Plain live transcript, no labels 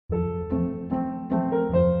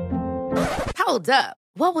Hold up.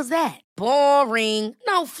 What was that? Boring.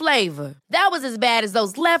 No flavor. That was as bad as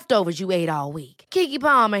those leftovers you ate all week. Keke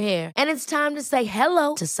Palmer here. And it's time to say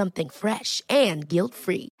hello to something fresh and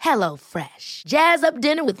guilt-free. Hello Fresh. Jazz up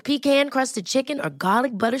dinner with pecan-crusted chicken or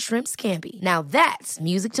garlic butter shrimp scampi. Now that's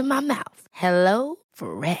music to my mouth. Hello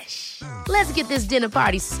Fresh. Let's get this dinner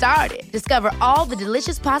party started. Discover all the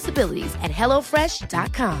delicious possibilities at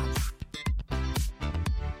hellofresh.com.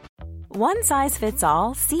 One size fits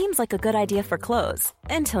all seems like a good idea for clothes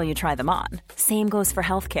until you try them on. Same goes for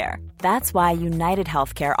healthcare. That's why United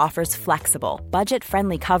Healthcare offers flexible,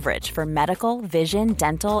 budget-friendly coverage for medical, vision,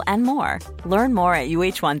 dental, and more. Learn more at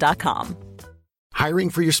uh1.com. Hiring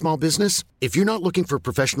for your small business? If you're not looking for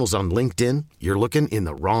professionals on LinkedIn, you're looking in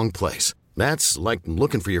the wrong place. That's like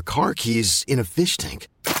looking for your car keys in a fish tank.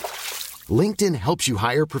 LinkedIn helps you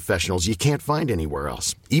hire professionals you can't find anywhere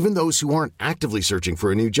else, even those who aren't actively searching for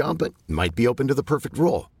a new job but might be open to the perfect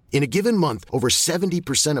role. In a given month, over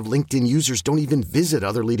 70% of LinkedIn users don't even visit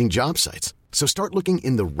other leading job sites. So start looking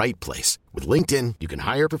in the right place. With LinkedIn, you can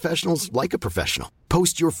hire professionals like a professional.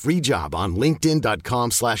 Post your free job on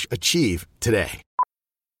linkedin.com/achieve today.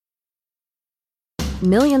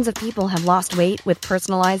 Millions of people have lost weight with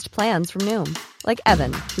personalized plans from Noom. Like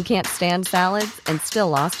Evan, who can't stand salads and still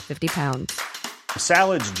lost 50 pounds.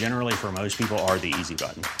 Salads generally for most people are the easy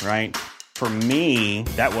button, right? For me,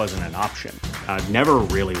 that wasn't an option. I never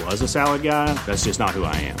really was a salad guy. That's just not who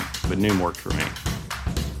I am. But Noom worked for me.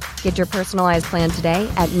 Get your personalized plan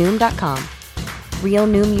today at Noom.com. Real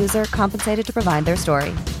Noom user compensated to provide their story.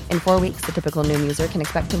 In 4 weeks, the typical Noom user can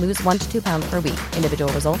expect to lose 1 to 2 pounds per week.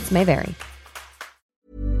 Individual results may vary.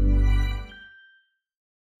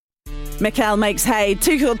 Mikel makes hay,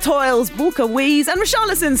 Tuchel toils, Walker wheeze, and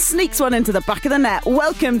Richarlison sneaks one into the back of the net.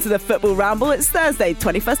 Welcome to the Football Ramble. It's Thursday,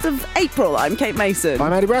 21st of April. I'm Kate Mason.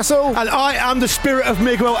 I'm Andy Brassel. And I am the spirit of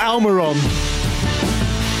Miguel Almiron.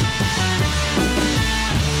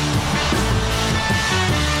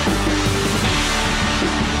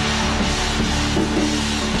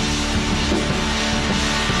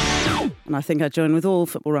 And I think I join with all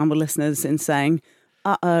Football Ramble listeners in saying,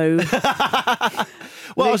 uh-oh.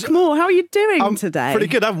 Well, Nick Moore, how are you doing today? Pretty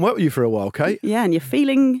good. I haven't worked with you for a while, Kate. Yeah, and you're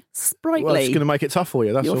feeling sprightly. Well, it's going to make it tough for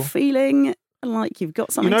you, that's all. You're feeling like you've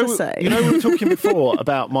got something to say. You know, we were talking before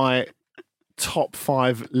about my top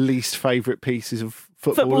 5 least favourite pieces of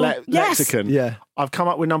football lexicon. Yeah. I've come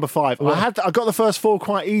up with number 5. Well, I got the first 4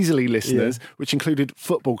 quite easily, listeners, which included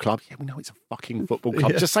football club. Yeah, we know it's a fucking football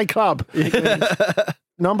club. Just say club.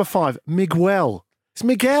 Number 5, Miguel. It's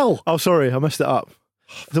Miguel. Oh, sorry, I messed it up.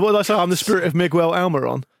 So what did I say? I'm the spirit of Miguel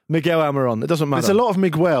Almiron. Miguel Almiron. It doesn't matter. There's a lot of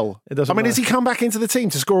Miguel. It doesn't matter. Has he come back into the team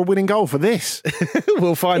to score a winning goal for this?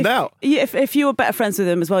 We'll find out. If you were better friends with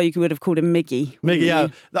him as well, you would have called him Miggy. Miggy, yeah.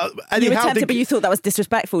 You were tempted, but you thought that was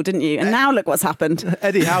disrespectful, didn't you? And now look what's happened.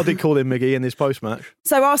 Eddie Howe did call him Miggy in his post-match.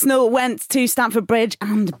 So Arsenal went to Stamford Bridge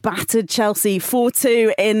and battered Chelsea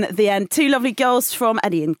 4-2 in the end. 2 lovely goals from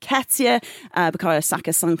Eddie Nketiah. Bukayo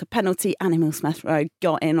Saka sunk a penalty, and Emil Smith-Rowe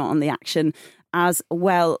got in on the action as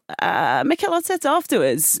well. Mikel Arteta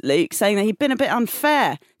afterwards, Luke, saying that he'd been a bit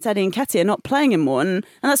unfair to Eddie Nketiah not playing him more. And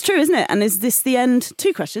that's true, isn't it? And is this the end?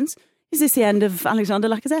 2 questions. Is this the end of Alexander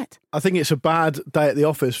Lacazette? I think it's a bad day at the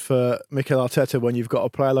office for Mikel Arteta when you've got a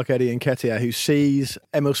player like Eddie Nketiah who sees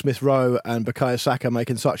Emil Smith-Rowe and Bukayo Saka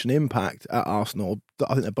making such an impact at Arsenal.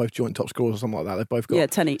 I think they're both joint top scorers or something like that. They've both got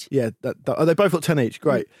 10 each. Yeah, they both got 10 each.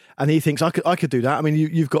 Great. And he thinks I could do that. I mean,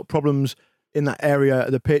 you've got problems in that area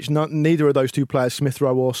of the pitch. Neither of those 2 players,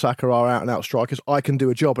 Smith-Rowe or Saka, are out and out strikers. I can do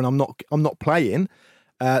a job, and I'm not playing.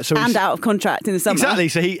 So and out of contract in the summer. Exactly.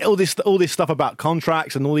 So all this stuff about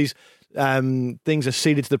contracts and all these things are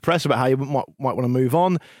seeded to the press about how you might want to move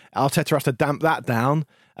on. Arteta has to damp that down,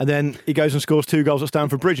 and then he goes and scores 2 goals at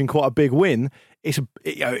Stamford Bridge in quite a big win.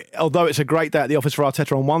 Although it's a great day at the office for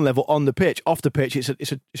Arteta on one level, on the pitch, off the pitch,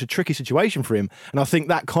 it's a tricky situation for him. And I think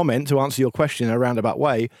that comment, to answer your question in a roundabout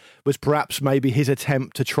way, was perhaps maybe his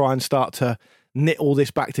attempt to try and start to knit all this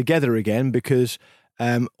back together again. Because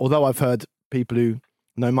although I've heard people who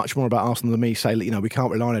know much more about Arsenal than me say, we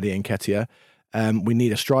can't rely on Eddie Nketiah, we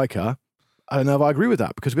need a striker. I don't know if I agree with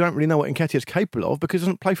that, because we don't really know what Nketiah is capable of, because he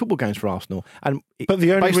doesn't play football games for Arsenal. But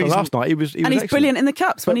the only reason last night, he was and he's excellent. Brilliant in the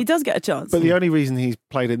cups when he does get a chance. But the only reason he's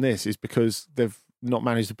played in this is because they've not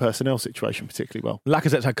managed the personnel situation particularly well.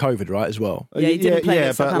 Lacazette's had COVID, right, as well. Yeah, he didn't play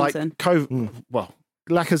at but Southampton. Well,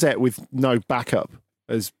 Lacazette with no backup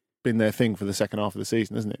has been their thing for the second half of the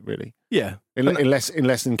season, isn't it? Really? Yeah. Unless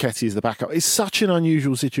Nketiah is the backup, it's such an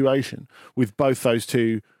unusual situation with both those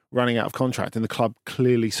 2 running out of contract, and the club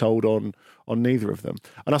clearly sold on neither of them.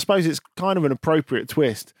 And I suppose it's kind of an appropriate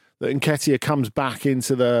twist that Nketiah comes back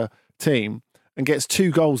into the team and gets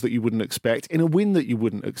 2 goals that you wouldn't expect in a win that you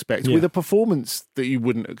wouldn't expect with a performance that you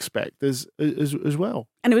wouldn't expect as well.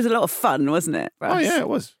 And it was a lot of fun, wasn't it, Russ? Oh yeah, it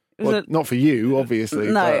was. Well, not for you,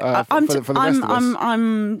 obviously. No, but, for the rest of us.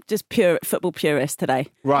 I'm just pure football purist today.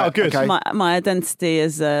 Right, oh, good. Okay. My identity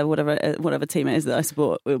is whatever team it is that I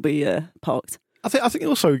support will be parked. I think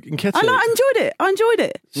also Nketiah, I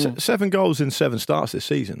enjoyed it. 7 goals in 7 starts this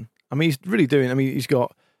season. I mean, he's really doing. I mean, he's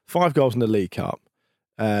got 5 goals in the League Cup,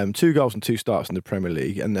 2 goals and 2 starts in the Premier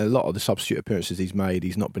League, and a lot of the substitute appearances he's made,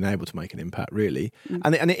 he's not been able to make an impact really.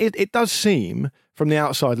 And it does seem from the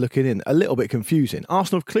outside looking in a little bit confusing.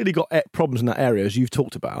 Arsenal have clearly got problems in that area, as you've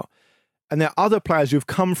talked about, and there are other players who've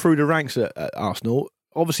come through the ranks at Arsenal,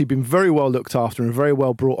 obviously been very well looked after and very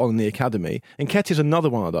well brought on in the academy. And Nketiah's another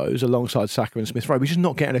one of those, alongside Saka and Smith Rowe, who's just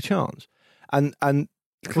not getting a chance. And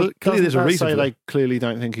clearly there's a reason. Say they clearly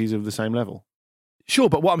don't think he's of the same level. Sure,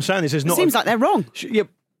 but what I'm saying is, there's not. It seems like they're wrong. Yeah,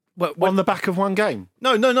 well, On the back of one game.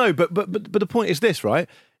 No. But the point is this, right?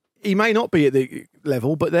 He may not be at the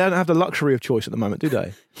level, but they don't have the luxury of choice at the moment, do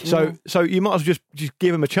they? So you might as well just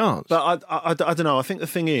give him a chance. But I don't know. I think the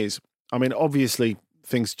thing is, I mean, obviously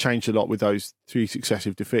things changed a lot with those 3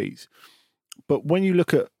 successive defeats. But when you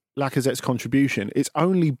look at Lacazette's contribution, it's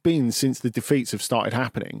only been since the defeats have started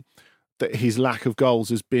happening that his lack of goals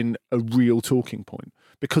has been a real talking point.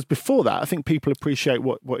 Because before that, I think people appreciate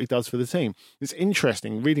what he does for the team. It's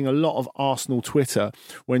interesting reading a lot of Arsenal Twitter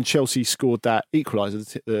when Chelsea scored that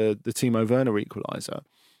equaliser, the Timo Werner equaliser.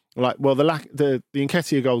 Like, well, the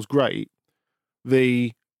Nketiah goal's great.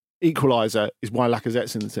 The equaliser is why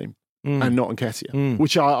Lacazette's in the team and not Nketiah,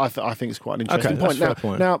 which I think is quite an interesting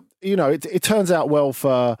point. Now, you know, it turns out well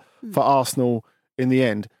for Arsenal in the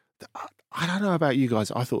end. I don't know about you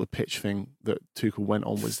guys. I thought the pitch thing that Tuchel went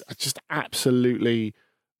on was just absolutely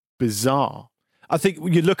bizarre. I think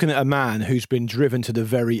you're looking at a man who's been driven to the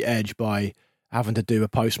very edge by having to do a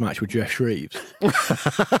post-match with Jeff Shreves.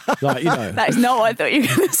 Like, you know. That is not what I thought you were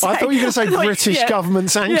going to say. I thought you were going to say British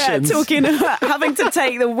government sanctions. Yeah, talking about having to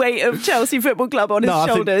take the weight of Chelsea Football Club on his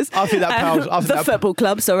shoulders. I think that pales... football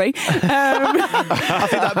club, sorry. I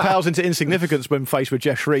think that pales into insignificance when faced with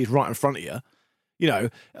Jeff Shreves right in front of you. You know,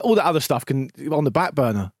 all that other stuff can on the back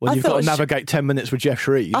burner when you've got to navigate 10 minutes with Jeff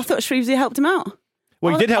Shreves. I thought Shrevesy helped him out.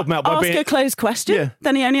 Well, he did help him out by ask a closed question,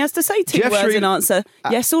 then he only has to say 2 Jeff words and answer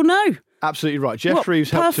yes or no. Absolutely right. Jeff Shreves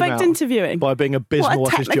helped him out perfect interviewing by being abysmal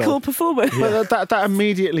at his job. What a technical performance. Yeah. But that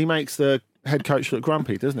immediately makes the head coach look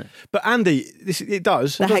grumpy, doesn't it? But Andy, it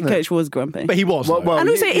does. The head coach was grumpy. But he was. And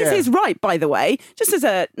also, it's his right, by the way, just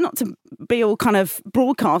as not to be all kind of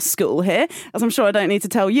broadcast school here, as I'm sure I don't need to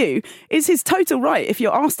tell you, it's his total right. If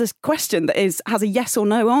you're asked a question that has a yes or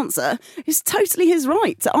no answer, it's totally his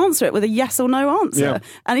right to answer it with a yes or no answer. Yeah.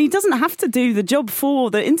 And he doesn't have to do the job for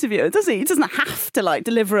the interviewer, does he? He doesn't have to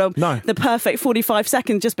deliver the perfect 45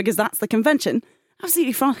 seconds just because that's the convention.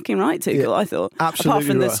 Absolutely fucking right, Tuchel, I thought. Absolutely apart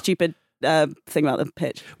from right. The stupid thing about the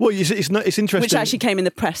pitch. Well, it's interesting. Which actually came in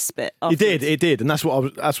the press bit. Afterwards. It did, and that's what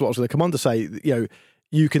I was going to come on to say. You know,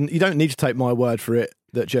 you don't need to take my word for it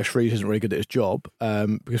that Jeff Shreves isn't really good at his job,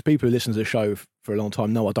 because people who listen to the show for a long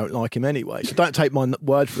time know I don't like him anyway. So don't take my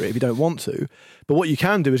word for it if you don't want to. But what you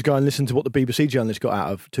can do is go and listen to what the BBC journalist got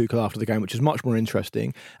out of Tuchel after the game, which is much more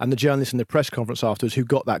interesting. And the journalist in the press conference afterwards who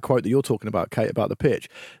got that quote that you're talking about, Kate, about the pitch.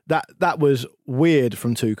 That was weird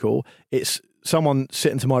from Tuchel. It's someone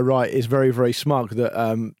sitting to my right is very, very smug that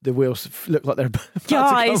the wheels look like they're about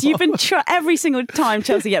Guys, you've been every single time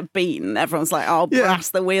Chelsea get beaten, everyone's like, oh, brass,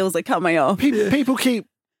 the wheels are coming off. People keep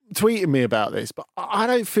tweeting me about this, but I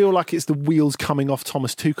don't feel like it's the wheels coming off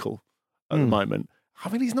Thomas Tuchel at the moment. I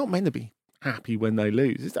mean, he's not meant to be happy when they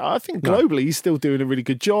lose. I think globally he's still doing a really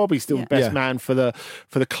good job. He's still the best man for the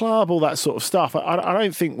club, all that sort of stuff. I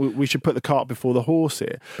don't think we should put the cart before the horse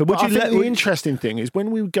here. But I think the interesting thing is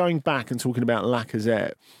when we were going back and talking about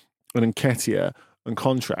Lacazette and Nketiah and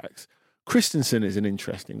contracts, Christensen is an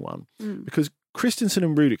interesting one because Christensen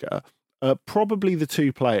and Rudiger are probably the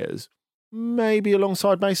 2 players, maybe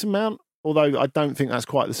alongside Mason Mount, although I don't think that's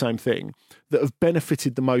quite the same thing, that have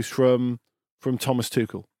benefited the most from Thomas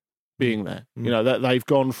Tuchel being there. You know, that they've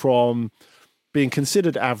gone from being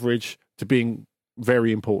considered average to being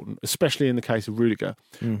very important, especially in the case of Rudiger.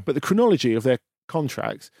 But the chronology of their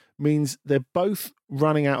contracts means they're both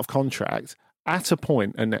running out of contract at a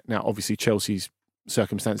point, and now obviously Chelsea's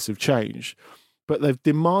circumstances have changed, but they've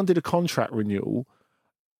demanded a contract renewal,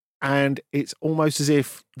 and it's almost as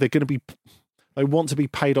if they want to be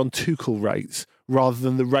paid on Tuchel rates rather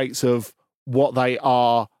than the rates of what they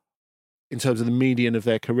are in terms of the median of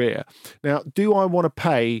their career. Now, do I want to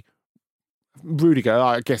pay Rudiger?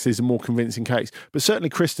 I guess is a more convincing case, but certainly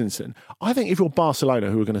Christensen. I think if you're Barcelona,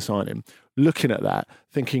 who are going to sign him, looking at that,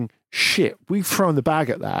 thinking, shit, we've thrown the bag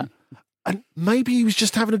at that. And maybe he was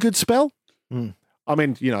just having a good spell. I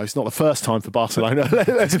mean, it's not the first time for Barcelona.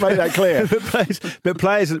 Let's make that clear. but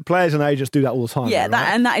players and agents do that all the time. Yeah, though,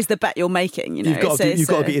 right? and that is the bet you're making. You've got to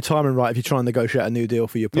get your timing right if you try and negotiate a new deal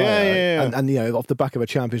for your player. Yeah. And off the back of a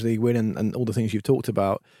Champions League win and all the things you've talked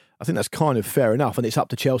about, I think that's kind of fair enough. And it's up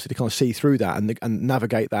to Chelsea to kind of see through that and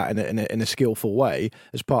navigate that in a skillful way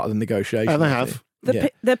as part of the negotiation. And they have.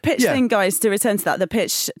 The pitch thing, guys, to return to that, the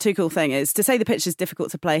pitch Tuchel thing is, to say the pitch is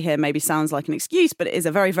difficult to play here maybe sounds like an excuse, but it is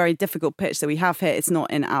a very, very difficult pitch that we have here. It's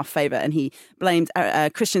not in our favour. And he blamed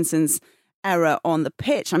Christensen's error on the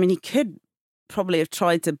pitch. I mean, he could probably have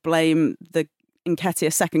tried to blame the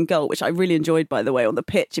Nketiah second goal, which I really enjoyed, by the way, on the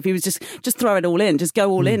pitch. If he was just throw it all in, just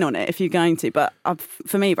go all in on it if you're going to. But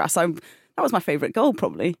for me, Brass, that was my favourite goal,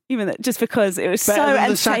 probably, just because it was Better so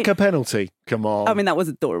than the Saka penalty. Come on. I mean, that was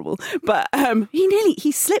adorable. But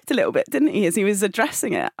he slipped a little bit, didn't he, as he was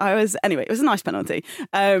addressing it? Anyway, it was a nice penalty.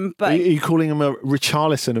 But Are you calling him a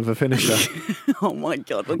Richarlison of a finisher? Oh my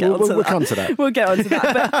God, we'll get on to that. We'll come to that. We'll get on to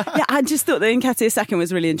that. But yeah, I just thought the Nketiah second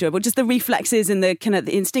was really enjoyable. Just the reflexes and the kind of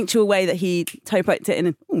the instinctual way that he toe-poked it in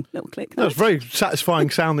a little click. That was a very satisfying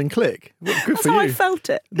sounding click. Good That's for how you. I felt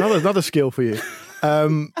it. Another skill for you.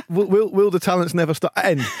 Will the talents never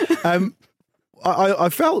end? I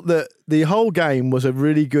felt that the whole game was a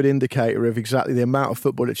really good indicator of exactly the amount of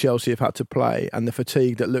football that Chelsea have had to play and the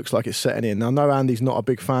fatigue that looks like it's setting in. Now, I know Andy's not a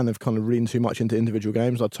big fan of kind of reading too much into individual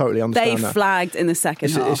games. I totally understand They that. flagged in the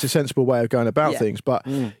second half. It's a sensible way of going about things. But,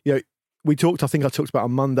 I think I talked about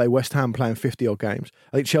on Monday, West Ham playing 50-odd games.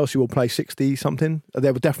 I think Chelsea will play 60-something.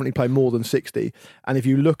 They will definitely play more than 60. And if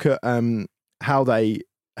you look at how the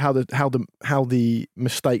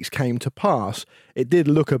mistakes came to pass, it did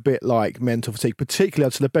look a bit like mental fatigue. Particularly,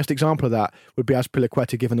 I'd say the best example of that would be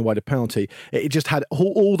Azpilicueta giving away the penalty. It just had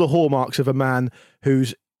all the hallmarks of a man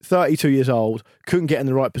who's 32 years old, couldn't get in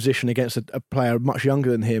the right position against a player much younger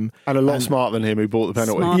than him, and a lot smarter than him who bought the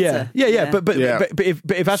penalty. Smarter. Yeah. But if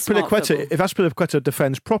Azpilicueta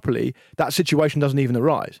defends properly, that situation doesn't even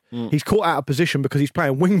arise. He's caught out of position because he's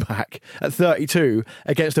playing wing back at 32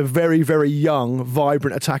 against a very, very young,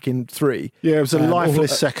 vibrant attacking three. Yeah, it was a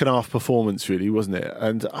lifeless second half performance, really, wasn't it?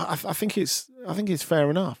 And I think it's fair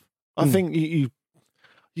enough. I think you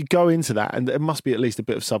go into that, and there must be at least a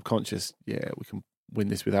bit of subconscious. Yeah, we can win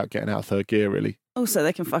this without getting out of third gear, really. Also,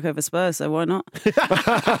 they can fuck over Spurs, so why not?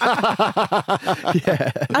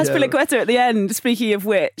 Azpilicueta at the end, speaking of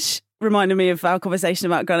which, reminded me of our conversation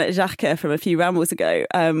about Granit Xhaka from a few rambles ago.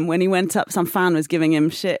 When he went up, some fan was giving him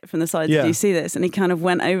shit from the side. Did you see this? And he kind of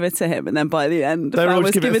went over to him, and then by the end, the fan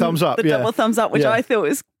was giving a thumbs up, the double thumbs up, which I thought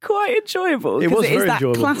was quite enjoyable. It was very that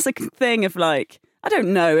enjoyable. Classic thing of like, I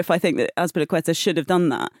don't know if I think that Azpilicueta should have done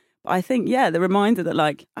that. But I think, the reminder that,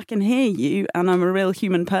 like, I can hear you and I'm a real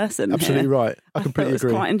human person. Absolutely here. right. I completely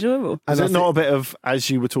agree. It was quite enjoyable. Is it not a bit of,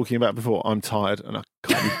 as you were talking about before, I'm tired and I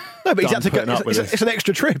can't No, but he's had to go. It's an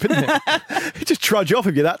extra trip, isn't it? Just trudge off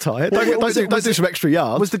if you're that tired. Don't do some extra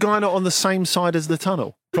yards. Was the guy not on the same side as the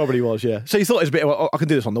tunnel? Probably was, yeah. So you thought it was a bit, I can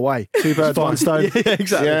do this on the way. Two birds, one stone. Yeah,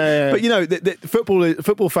 exactly. Yeah. But, the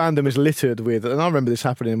football fandom is littered with, and I remember this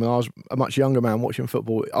happening when I was a much younger man watching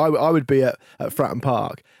football. I would be at Fratton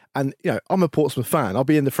Park, and, I'm a Portsmouth fan. I'll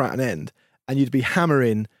be in the Fratton end, and you'd be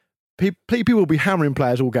hammering. People will be hammering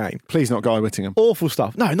players all game. Please not Guy Whittingham. Awful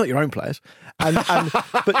stuff. No, not your own players.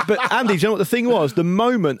 But Andy, do you know what the thing was? The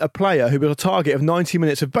moment a player who was a target of 90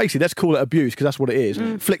 minutes of basically, let's call it abuse because that's what it is,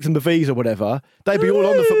 flicked them the V's or whatever, they'd be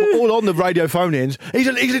all on the radio phone-ins. He's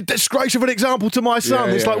a disgrace of an example to my son.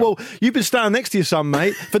 It's like, well, you've been standing next to your son,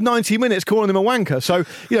 mate, for 90 minutes calling him a wanker. So,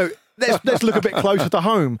 Let's look a bit closer to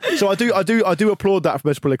home. So I do applaud that from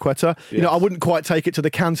Azpilicueta. Yes. I wouldn't quite take it to the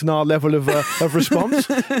Cantona level of response,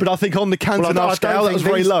 but I think on the Cantona scale that was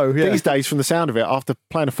very low. Yeah. These days, from the sound of it, after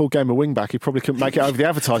playing a full game of wing back, he probably couldn't make it over the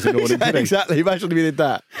advertising order. Exactly. Imagine if he did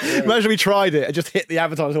that. Yeah. Imagine if we tried it and just hit the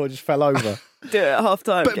advertising order and just fell over. Do it at half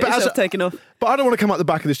time. Get yourself taken off. But I don't want to come out the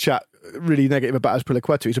back of this chat really negative about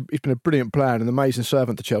Azpilicueta. He's been a brilliant player and an amazing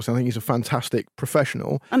servant to Chelsea. I think he's a fantastic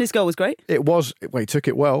professional. And his goal was great. He took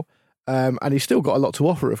it well. And he's still got a lot to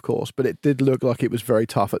offer, of course, but it did look like it was very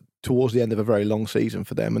tough towards the end of a very long season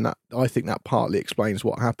for them, and that I think that partly explains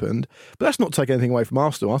what happened. But that's not taking anything away from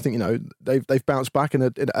Arsenal. I think they've bounced back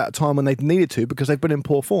at a time when they've needed to because they've been in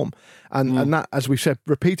poor form, and that, as we've said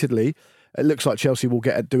repeatedly, it looks like Chelsea will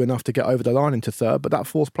do enough to get over the line into third, but that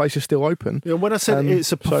fourth place is still open. Yeah, when I said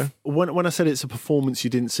when I said it's a performance you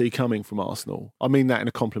didn't see coming from Arsenal, I mean that in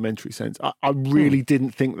a complimentary sense. I really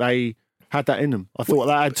didn't think they had that in them. I thought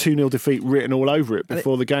that had 2-0 defeat written all over it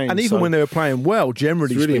before the game. And even when they were playing well,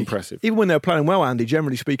 generally it's really speaking, impressive. Even when they were playing well, Andy,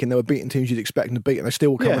 generally speaking, they were beating teams you'd expect them to beat, and they're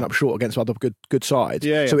still coming up short against other good sides.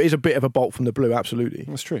 Yeah, yeah. So it is a bit of a bolt from the blue, absolutely.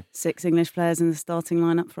 That's true. 6 English players in the starting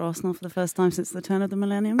lineup for Arsenal for the first time since the turn of the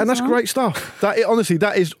millennium. And that's great stuff. That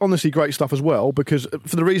is honestly great stuff as well, because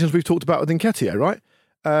for the reasons we've talked about with Nketiah, right?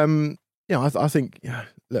 I think,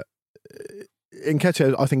 look,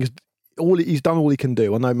 Nketiah, I think, he's done all he can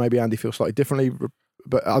do. I know maybe Andy feels slightly differently,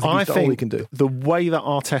 but I think he's done all he can do. The way that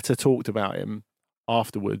Arteta talked about him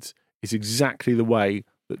afterwards is exactly the way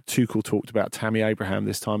that Tuchel talked about Tammy Abraham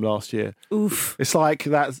this time last year. Oof. It's like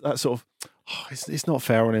that sort of, it's not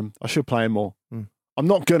fair on him. I should play him more. I'm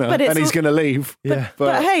not gonna, and he's gonna leave.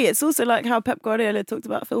 But hey, it's also like how Pep Guardiola talked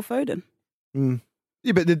about Phil Foden.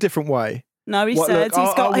 Yeah, but in a different way. No, he said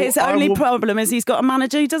his only problem is he's got a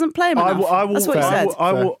manager who doesn't play him enough. That's what he said.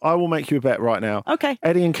 I will make you a bet right now. Okay.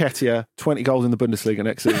 Eddie Nketiah, 20 goals in the Bundesliga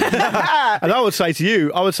next season. And I would say to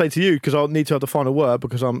you, because I'll need to have the final word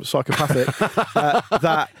because I'm psychopathic,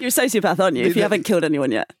 that... You're a sociopath, aren't you, if you haven't killed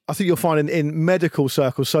anyone yet? I think you'll find in medical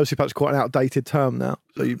circles, sociopath's quite an outdated term now.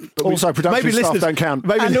 So also, production staff don't count.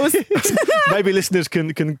 Maybe listeners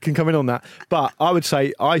can come in on that. But I would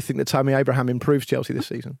say, I think that Tammy Abraham improves Chelsea this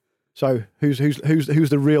season. So who's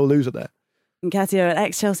the real loser there? Nketiah, an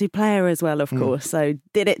ex-Chelsea player as well, of course. So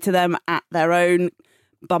did it to them at their own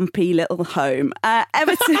bumpy little home.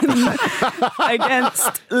 Everton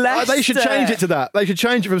against Leicester. They should change it to that. They should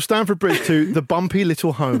change it from Stamford Bridge to the bumpy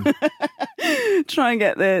little home. Try and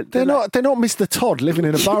get They're not Mr. Todd living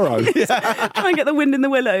in a burrow. Try and get the wind in the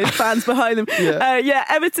willows fans behind them.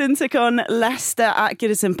 Everton took on Leicester at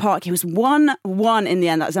Goodison Park. It was 1-1 in the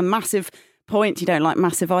end. That was a massive point. You don't like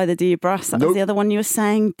massive either, do you, Brass? That was the other one you were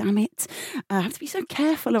saying. Damn it. I have to be so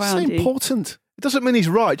careful around you. It's important. It doesn't mean he's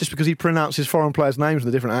right just because he pronounces foreign players' names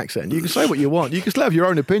with a different accent. You can say what you want. You can still have your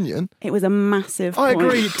own opinion. It was a massive I point.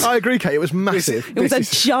 agree, Kate. It was massive. It was a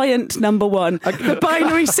giant number one. The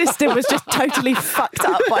binary system was just totally fucked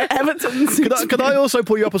up by Everton's. Could I also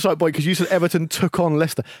pull you up a side, boy, because you said Everton took on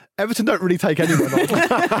Leicester. Everton don't really take anyone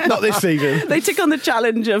on. Not this season. They took on the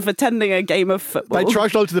challenge of attending a game of football. They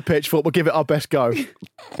trudged onto the pitch, thought, we'll give it our best go.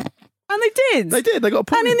 And they did. They did. They got a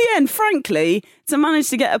point. And in the end, frankly, to manage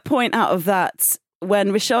to get a point out of that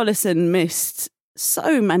when Richarlison missed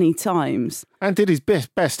so many times. And did his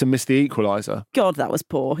best to miss the equaliser. God, that was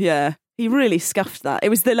poor, yeah. He really scuffed that. It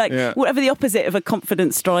was whatever the opposite of a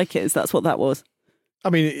confident strike is, that's what that was. I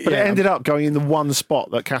mean, but it ended up going in the one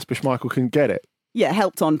spot that Kasper Schmeichel can get it. Yeah,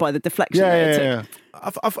 helped on by the deflection. Yeah.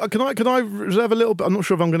 Can I reserve a little bit? I'm not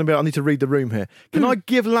sure if I'm going to be able. I need to read the room here. Can I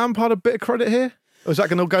give Lampard a bit of credit here? Or is that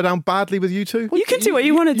going to go down badly with you two? Well, you can do what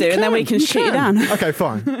you want to do, and then we can shoot you down. Okay,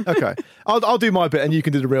 fine. Okay, I'll do my bit, and you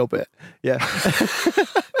can do the real bit. Yeah,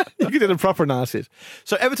 you can do the proper analysis.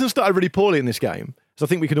 So Everton started really poorly in this game, so I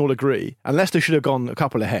think we can all agree. And Leicester should have gone a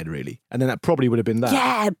couple ahead, really, and then that probably would have been that.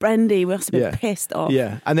 Yeah, Brendy must have been pissed off.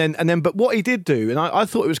 Yeah, and then, but what he did do, and I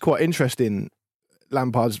thought it was quite interesting,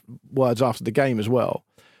 Lampard's words after the game as well.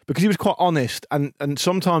 Because he was quite honest, and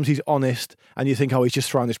sometimes he's honest, and you think, he's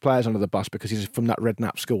just throwing his players under the bus because he's from that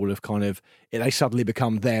Redknapp school of kind of they suddenly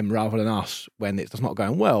become them rather than us when it's not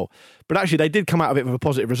going well. But actually, they did come out of it with a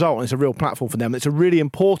positive result, and it's a real platform for them. It's a really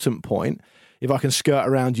important point, if I can skirt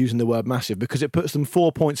around using the word massive, because it puts them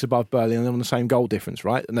 4 points above Burnley and they're on the same goal difference,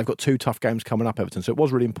 right? And they've got 2 tough games coming up, Everton. So it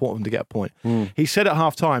was really important to get a point. He said at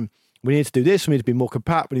half-time, we need to do this, we need to be more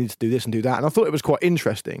compact, we need to do this and do that. And I thought it was quite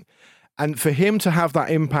interesting. And for him to have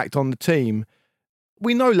that impact on the team,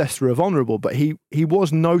 we know Leicester are vulnerable, but he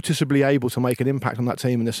was noticeably able to make an impact on that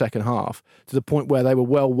team in the second half to the point where they were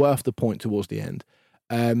well worth the point towards the end.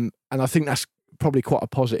 And I think that's probably quite a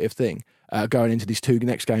positive thing going into these 2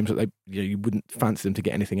 next games that you wouldn't fancy them to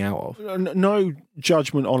get anything out of. No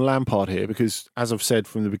judgment on Lampard here, because as I've said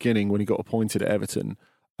from the beginning when he got appointed at Everton,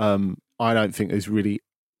 I don't think there's really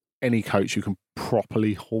any coach who can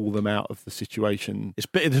properly haul them out of the situation.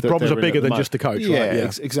 The problems are bigger than just the coach, yeah, right?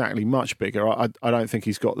 Yeah, exactly, much bigger. I don't think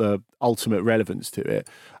he's got the ultimate relevance to it.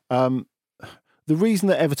 The reason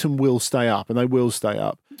that Everton will stay up, and they will stay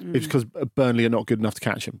up, is because Burnley are not good enough to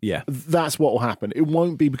catch him. Yeah. That's what will happen. It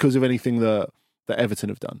won't be because of anything that Everton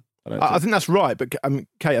have done. I think that's right. But Kate,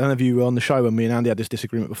 I don't know if you were on the show when me and Andy had this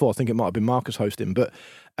disagreement before. I think it might have been Marcus hosting, but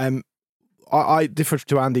I differ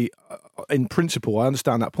to Andy in principle. I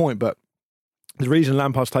understand that point, but the reason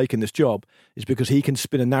Lampard's taken this job is because he can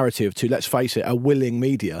spin a narrative to, let's face it, a willing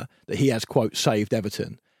media that he has, quote, saved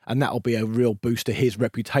Everton. And that'll be a real boost to his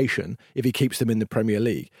reputation if he keeps them in the Premier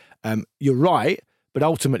League. You're right, but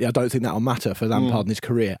ultimately I don't think that'll matter for Lampard in his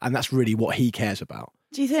career. And that's really what he cares about.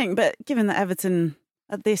 Do you think? But given that Everton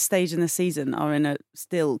at this stage in the season are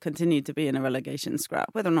still continue to be in a relegation scrap.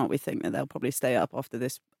 Whether or not we think that they'll probably stay up after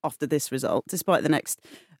this result, despite the next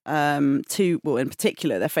two. Well, in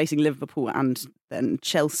particular, they're facing Liverpool and then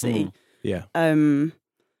Chelsea. Yeah.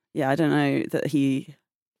 Yeah, I don't know that he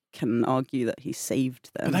can argue that he saved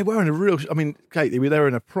them. But they were in a real. I mean, Kate, they were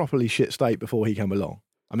in a properly shit state before he came along.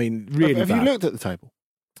 I mean, really. Have bad. you looked at the table?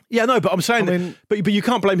 Yeah, no, but I'm saying, but you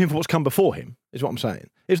can't blame him for what's come before him. Is what I'm saying.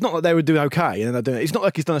 It's not like they were doing okay, and then they're doing. It's not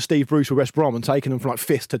like he's done a Steve Bruce with West Brom and taken them from like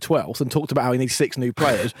 5th to 12th and talked about how he needs 6 new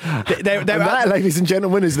players. That, ladies and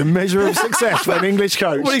gentlemen, is the measure of success for an English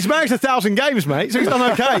coach. Well, he's managed 1,000 games, mate, so he's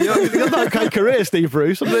done okay. He's done an okay career, Steve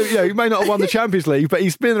Bruce. You know, he may not have won the Champions League, but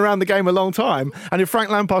he's been around the game a long time. And if Frank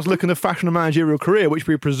Lampard's looking to fashion a managerial career, which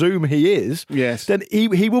we presume he is, yes, then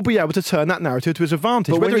he will be able to turn that narrative to his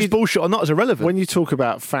advantage. But whether it's bullshit or not is irrelevant. When you talk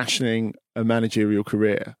about fashioning a managerial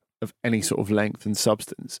career of any sort of length and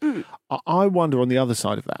substance, I wonder on the other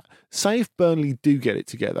side of that, say if Burnley do get it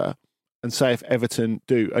together and say if Everton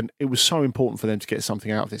do, and it was so important for them to get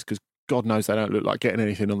something out of this because God knows they don't look like getting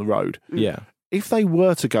anything on the road. Yeah. If they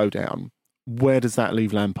were to go down, where does that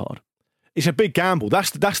leave Lampard? It's a big gamble.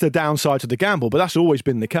 That's the downside to the gamble, but that's always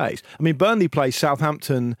been the case. I mean, Burnley plays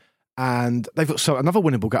Southampton and they've got another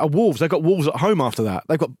winnable game. Wolves. They've got Wolves at home after that.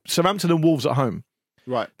 They've got Southampton and Wolves at home.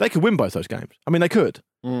 Right. They could win both those games. I mean, they could.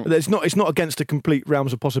 It's not against the complete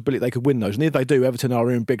realms of possibility they could win those. And if they do, Everton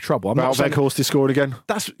are in big trouble. I'm not saying Weghorst is scored again.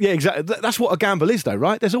 Exactly. That's what a gamble is, though,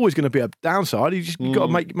 right? There's always going to be a downside. You've got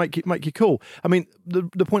to make it cool. I mean,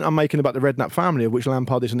 the point I'm making about the Redknapp family, of which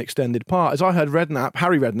Lampard is an extended part, is I heard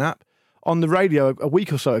Harry Redknapp, on the radio a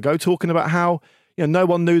week or so ago talking about how no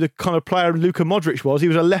one knew the kind of player Luka Modric was. He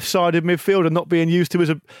was a left-sided midfielder, not being used to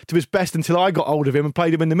his best until I got hold of him and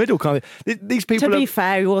played him in the middle. Kind of. These people. To be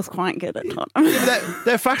fair, he was quite good at times.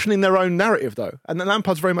 They're fashioning their own narrative, though, and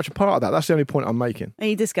Lampard's very much a part of that. That's the only point I'm making.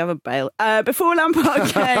 He discovered Bale before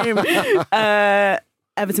Lampard came.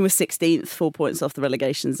 Everton was 16th, 4 points off the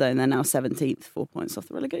relegation zone. They're now 17th, 4 points off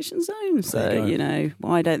the relegation zone. So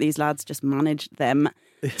why don't these lads just manage them?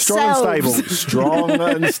 Strong and stable. Strong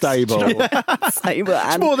and stable. Stable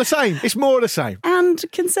it's more the same. It's more the same. And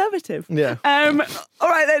conservative. Yeah. All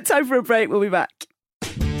right, then, time for a break. We'll be back.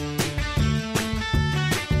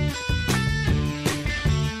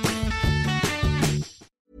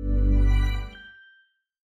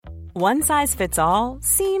 One size fits all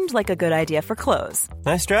seemed like a good idea for clothes.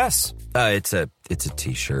 Nice dress. It's a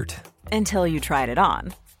t-shirt. Until you tried it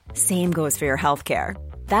on. Same goes for your healthcare.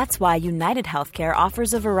 That's why United Healthcare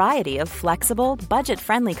offers a variety of flexible,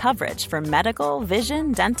 budget-friendly coverage for medical,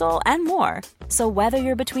 vision, dental, and more. So whether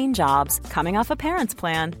you're between jobs, coming off a parent's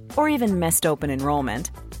plan, or even missed open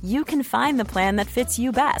enrollment, you can find the plan that fits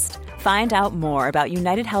you best. Find out more about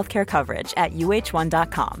United Healthcare coverage at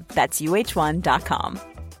uh1.com. That's uh1.com.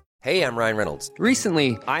 Hey, I'm Ryan Reynolds.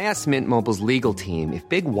 Recently, I asked Mint Mobile's legal team if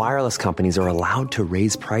big wireless companies are allowed to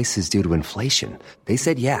raise prices due to inflation. They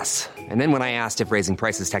said yes. And then when I asked if raising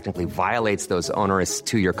prices technically violates those onerous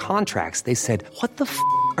two-year contracts, they said, "What the f***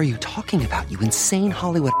 are you talking about, you insane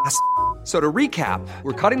Hollywood ass?" So to recap,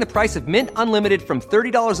 we're cutting the price of Mint Unlimited from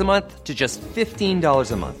 $30 a month to just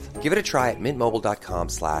 $15 a month. Give it a try at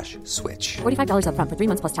mintmobile.com/switch. $45 up front for 3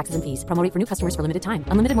 months plus taxes and fees. Promo rate for new customers for limited time.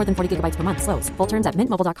 Unlimited more than 40 gigabytes per month. Slows full terms at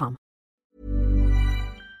mintmobile.com.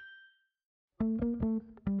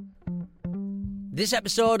 This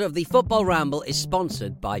episode of the Football Ramble is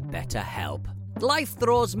sponsored by BetterHelp. Life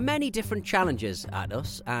throws many different challenges at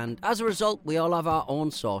us, and as a result, we all have our own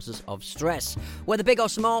sources of stress. Whether big or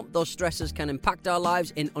small, those stresses can impact our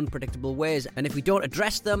lives in unpredictable ways, and if we don't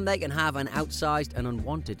address them, they can have an outsized and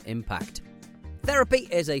unwanted impact. Therapy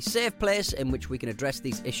is a safe place in which we can address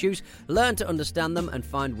these issues, learn to understand them, and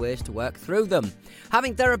find ways to work through them.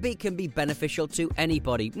 Having therapy can be beneficial to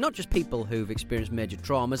anybody, not just people who've experienced major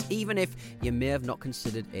traumas, even if you may have not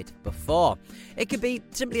considered it before. It could be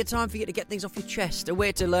simply a time for you to get things off your chest, a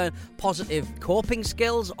way to learn positive coping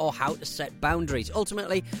skills, or how to set boundaries.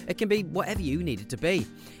 Ultimately, it can be whatever you need it to be.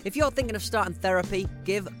 If you're thinking of starting therapy,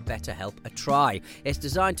 give BetterHelp a try. It's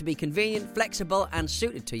designed to be convenient, flexible, and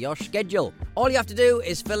suited to your schedule. All you have to do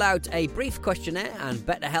is fill out a brief questionnaire and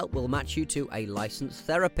BetterHelp will match you to a licensed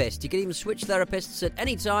therapist. You can even switch therapists at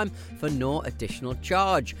any time for no additional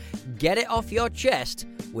charge. Get it off your chest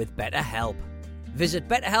with BetterHelp. Visit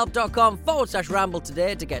betterhelp.com/ramble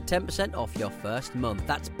today to get 10% off your first month.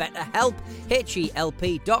 That's BetterHelp,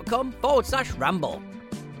 HELP.com/ramble.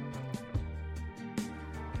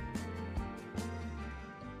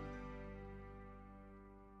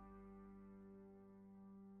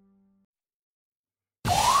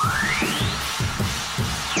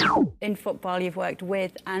 in football, you've worked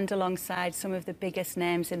with and alongside some of the biggest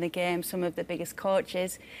names in the game, some of the biggest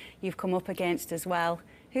coaches you've come up against as well.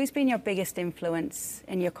 Who's been your biggest influence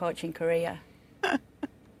in your coaching career? I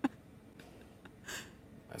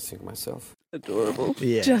think myself. Adorable.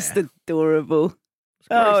 Yeah. Just adorable.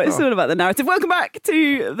 It's all about the narrative. Welcome back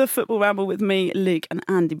to the Football Ramble with me, Luke, and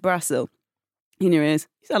Andy Brassel. In your ears,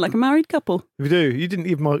 you sound like a married couple. You do. You didn't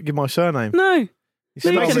even give my surname. No.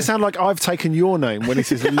 It makes it sound like I've taken your name when he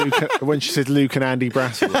says Luke, when she says Luke and Andy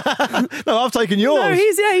Brassel. No, I've taken yours. No,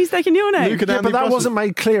 he's taken your name. Luke and Andy but that Brassel. wasn't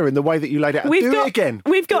made clear in the way that you laid it out. Do it again.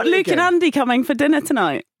 We've got Do it Luke again. and Andy coming for dinner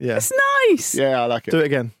tonight. Yeah. It's nice. Yeah, I like it. Do it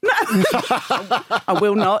again. I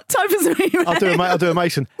will not. Time for some email. I'll do a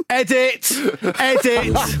Mason. Edit. You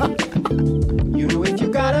know if you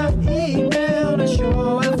got an email to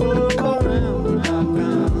show at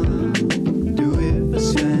footballramble.com, do it for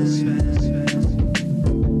Sven.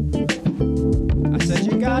 I said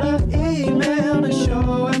you got an email to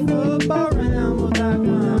show at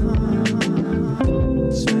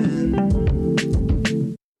footballramble.com,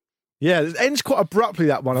 Sven. Yeah, it ends quite abruptly,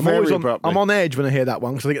 that one. I'm on edge when I hear that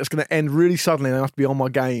one because I think it's going to end really suddenly and I have to be on my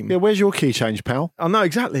game. Yeah, where's your key change, pal? I know,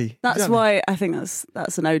 exactly. That's why I think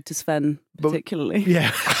that's an ode to Sven, particularly.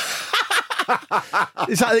 Yeah.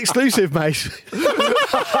 Is that an exclusive, mate?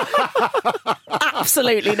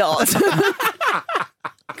 Absolutely not.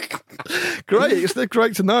 Great, it's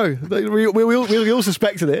great to know. We all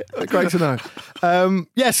suspected it. Great to know.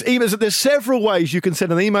 Yes, emails. There's several ways you can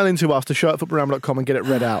send an email into us to show@footballramble.com and get it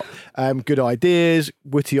read out. Good ideas,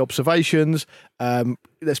 witty observations.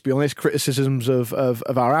 Let's be honest, criticisms of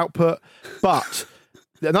our output. But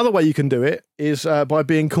another way you can do it is by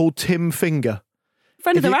being called Tim Finger.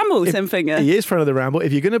 Friend of the Ramble, Tim Finger. He is friend of the Ramble.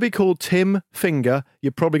 If you're going to be called Tim Finger,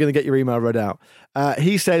 you're probably going to get your email read out.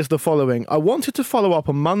 He says the following: I wanted to follow up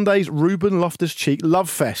on Monday's Ruben Loftus-Cheek Love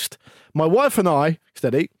Fest. My wife and I,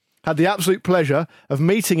 steady, had the absolute pleasure of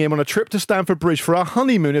meeting him on a trip to Stamford Bridge for our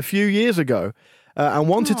honeymoon a few years ago. And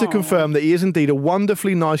wanted to confirm that he is indeed a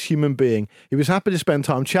wonderfully nice human being. He was happy to spend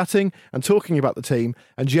time chatting and talking about the team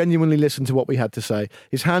and genuinely listen to what we had to say.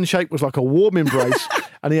 His handshake was like a warm embrace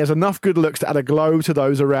and he has enough good looks to add a glow to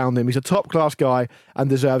those around him. He's a top-class guy and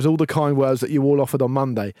deserves all the kind words that you all offered on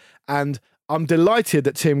Monday. And I'm delighted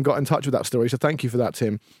that Tim got in touch with that story, so thank you for that,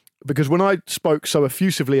 Tim. Because when I spoke so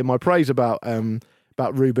effusively in my praise about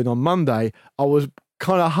Ruben on Monday, I was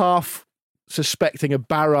kind of half suspecting a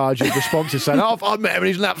barrage of responses saying, "Oh, I've met him and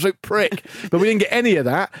he's an absolute prick," but we didn't get any of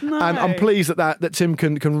that. No. And I'm pleased that Tim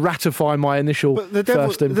can ratify my initial first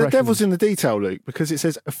impression. The devil's in the detail, Luke, because it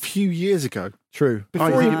says a few years ago. True.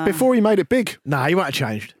 Before he made it big. Nah, he might have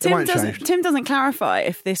changed. Tim doesn't clarify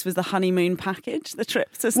if this was the honeymoon package, the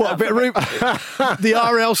trip to What, a bit of the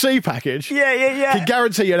RLC package? Yeah. He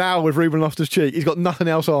guarantee you an hour with Ruben Loftus-Cheek. He's got nothing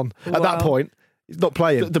else on at that point. He's not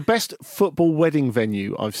playing. The best football wedding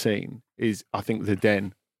venue I've seen is, I think, the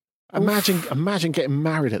Den. Imagine getting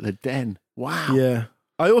married at the Den. Wow. Yeah.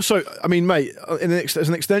 I mean, mate, as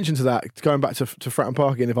an extension to that, going back to Fratton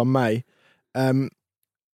Park again, if I may,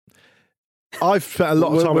 I've spent a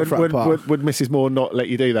lot of time at Fratton Park. Would Mrs. Moore not let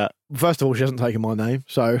you do that? First of all, she hasn't taken my name,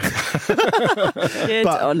 so. Good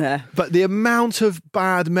on her. But the amount of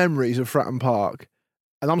bad memories of Fratton Park,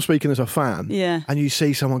 and I'm speaking as a fan, and you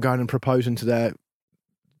see someone going and proposing to their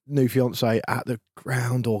new fiance at the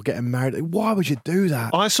ground or getting married. Why would you do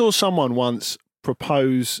that? I saw someone once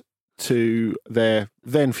propose to their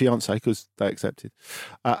then fiance, because they accepted,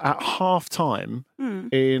 at half time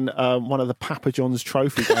in one of the Papa John's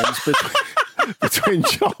trophy games between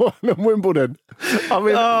Charlton and Wimbledon. I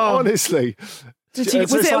mean, honestly. Was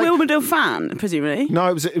it a Wimbledon fan, presumably? No,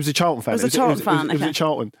 it was a Charlton fan. It was a Charlton fan. It was at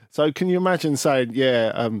Charlton. So can you imagine saying, do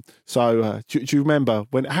you remember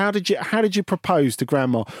how did you propose to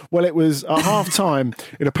Grandma? Well, it was at half time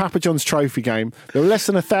in a Papa John's trophy game. There were less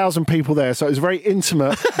than 1,000 people there, so it was a very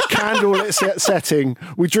intimate, candlelit setting.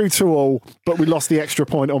 We drew 2-2, but we lost the extra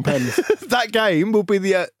point on pens. That game will be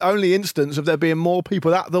the only instance of there being more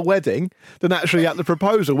people at the wedding than actually at the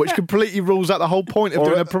proposal, which completely rules out the whole point of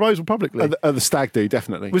doing a proposal publicly. At the stag do,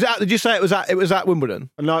 definitely. Did you say it was at Wimbledon?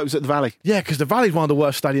 No, it was at the Valley. Yeah, because the Valley's one of the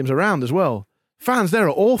worst stadiums around as well. Fans there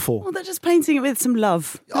are awful. Well, they're just painting it with some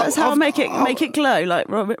love. That's how I make it glow, like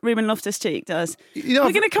Ruben Loftus-Cheek does. We're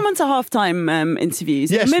going to come on to half-time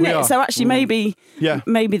interviews in a minute, so actually maybe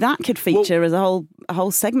that could feature as a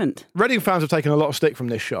whole segment. Reading fans have taken a lot of stick from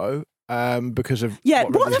this show. Because of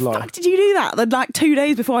what the fuck did you do that? Like 2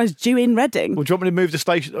 days before I was due in Reading. Well, do you want me to move the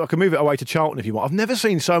station? I can move it away to Charlton if you want. I've never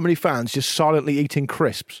seen so many fans just silently eating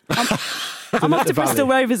crisps. I'm off to Bristol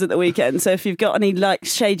Rovers at the weekend, so if you've got any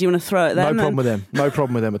shade you want to throw at them, no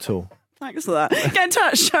problem with them at all. Thanks for that. Get in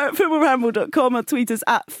touch, show at footballramble.com or tweet us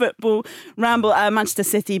at footballramble. Manchester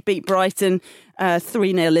City beat Brighton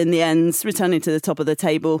 3-0 in the end, returning to the top of the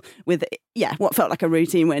table with, what felt like a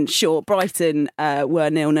routine win. Sure, Brighton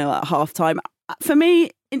were 0-0 at half-time. For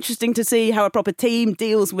me, interesting to see how a proper team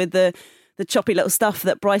deals with the choppy little stuff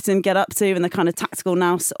that Brighton get up to and the kind of tactical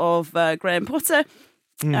nous of Graham Potter.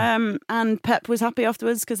 And Pep was happy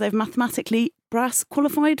afterwards because they've mathematically brass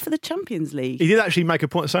qualified for the Champions League. He did actually make a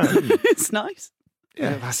point of saying that, didn't he? It's nice.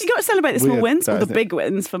 Yeah, you got to celebrate the small weird, wins or the isn't it? big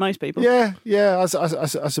wins for most people. Yeah, I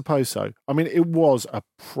suppose so. I mean, it was a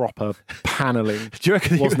proper panelling, Do you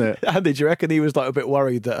reckon wasn't it? Andy, do you reckon he was like a bit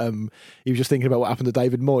worried that he was just thinking about what happened to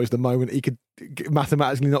David Moyes the moment he could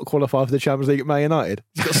mathematically not qualify for the Champions League at Man United?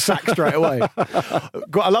 He got sacked straight away.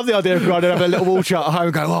 I love the idea of going and having a little wall chart at home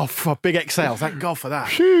and go, big exhale, thank God for that.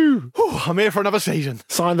 Whew, I'm here for another season.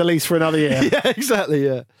 Sign the lease for another year. Yeah, exactly,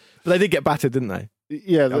 yeah. But they did get battered, didn't they?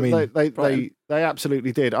 Yeah, I mean, they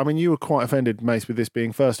absolutely did. I mean, you were quite offended, Mace, with this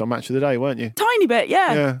being first on Match of the Day, weren't you? Tiny bit,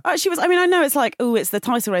 yeah. Yeah. Actually, was. I mean, I know it's like, it's the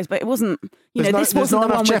title race, but it wasn't. This there's wasn't not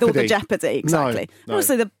the one enough with all the jeopardy. jeopardy. Exactly. No.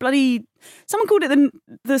 Also, the bloody. Someone called it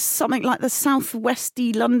the something like the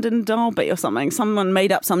Southwesty London Derby or something. Someone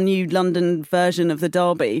made up some new London version of the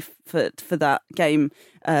derby for that game.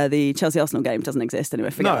 The Chelsea Arsenal game doesn't exist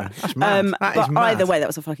anyway. Forget that. That's mad. That is but mad. either way, that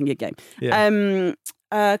was a fucking good game. Yeah.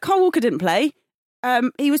 Carl Walker didn't play.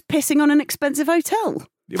 He was pissing on an expensive hotel.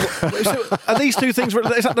 So are these two things?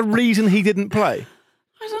 Is that the reason he didn't play?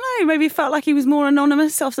 I don't know. Maybe he felt like he was more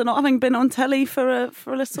anonymous after not having been on telly for a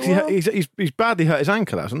little while. He's badly hurt his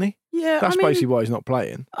ankle, hasn't he? Yeah, That's basically why he's not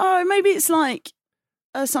playing. Oh, maybe it's like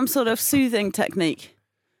some sort of soothing technique.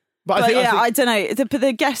 But I don't know.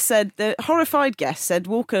 The horrified guest said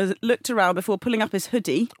Walker looked around before pulling up his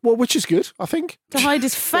hoodie. Well, which is good, I think. To hide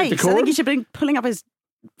his face. I think he should have been pulling up his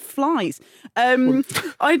flies. Not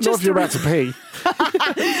if you're about to pee.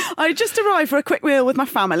 I just arrived for a quick meal with my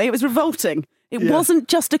family. It was revolting. It wasn't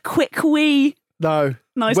just a quick wee. No.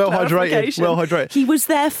 Nice well hydrated. He was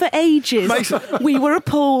there for ages. Mason, we were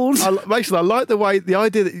appalled. Mason, I like the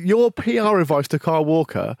idea that your PR advice to Kyle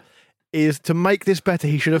Walker is to make this better,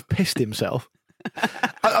 he should have pissed himself.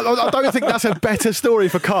 I don't think that's a better story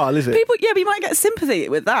for Kyle, is it? But you might get sympathy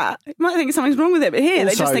with that. You might think something's wrong with it, but here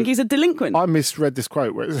they just think he's a delinquent. I misread this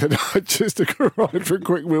quote where it said, I just arrived for a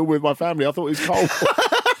quick meal with my family. I thought it was cold.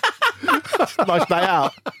 Nice day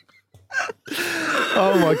out.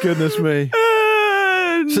 Oh my goodness me.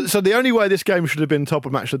 So the only way this game should have been top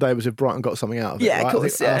of Match of the Day was if Brighton got something out of it. Yeah, right? of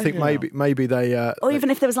course. I think maybe they. Or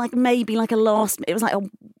even if there was maybe a last. It was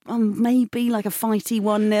maybe like a fighty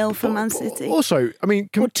 1-0 for Man City. Also, I mean,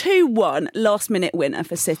 or 2-1 last minute winner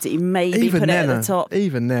for City. Maybe put it at the top.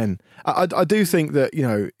 Even then, I do think that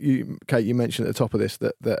Kate, you mentioned at the top of this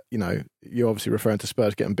that you're obviously referring to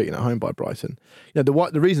Spurs getting beaten at home by Brighton.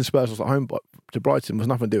 The reason Spurs was at home to Brighton was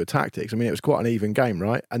nothing to do with tactics. I mean, it was quite an even game,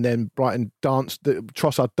 right? And then Brighton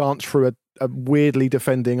Trossard danced through a weirdly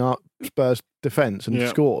defending Spurs defence and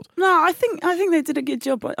scored. No, I think they did a good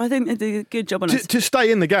job. I think they did a good job on it. To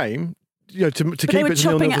stay in the game, to keep it 0-0 for so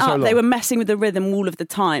long. They were chopping it up. They were messing with the rhythm all of the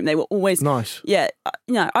time. They were always nice. Yeah,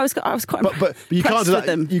 I was quite. But you can't do that.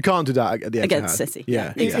 Them you can't do that at the against City.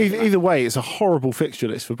 Yeah. Either way, it's a horrible fixture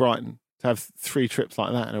list for Brighton to have 3 trips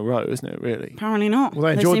like that in a row, isn't it? Really? Apparently not. Well,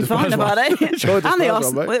 they enjoyed seemed the fine about it. And the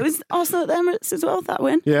Arsenal. It was Arsenal at the Emirates as well. That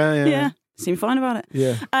win. Yeah. Seemed fine about it.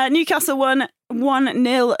 Yeah. Newcastle won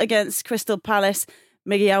 1-0 against Crystal Palace.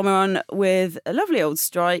 Miggy Almiron with a lovely old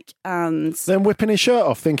strike and then whipping his shirt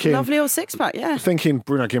off, thinking lovely old 6-pack. Yeah. Thinking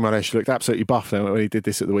Bruno Guimaraes looked absolutely buff then when he did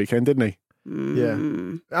this at the weekend, didn't he? Yeah.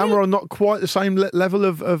 Almiron not quite the same level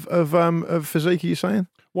of physique. Are you saying?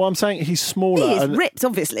 Well, I'm saying he's smaller. He is ripped,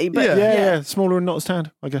 obviously, but yeah, smaller and not as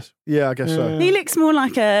tanned, I guess. Yeah, I guess so. He looks more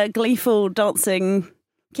like a gleeful dancing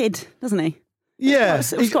kid, doesn't he? Yeah,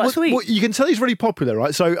 it was quite sweet. Well, you can tell he's really popular,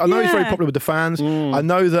 right? So I know he's very popular with the fans. I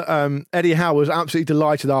know that Eddie Howe was absolutely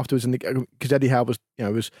delighted afterwards, because Eddie Howe was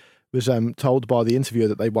told by the interviewer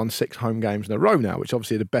that they won 6 home games in a row now, which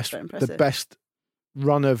obviously the best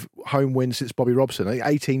run of home wins since Bobby Robson, I think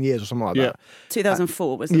 18 years or something like that.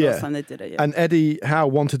 2004 was the last time they did it. Yeah. And Eddie Howe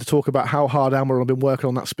wanted to talk about how hard Almiron had been working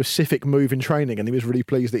on that specific move in training, and he was really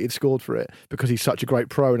pleased that he'd scored for it because he's such a great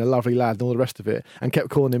pro and a lovely lad and all the rest of it, and kept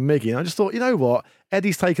calling him Miggy. And I just thought, you know what?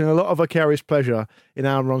 Eddie's taken a lot of vicarious pleasure in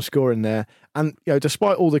Almiron scoring there. And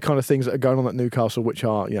despite all the kind of things that are going on at Newcastle, which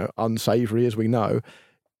are unsavoury, as we know,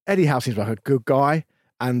 Eddie Howe seems like a good guy,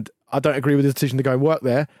 and I don't agree with his decision to go and work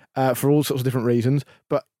there for all sorts of different reasons,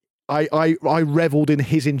 but I revelled in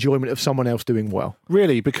his enjoyment of someone else doing well.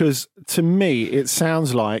 Really, because to me, it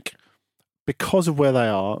sounds like because of where they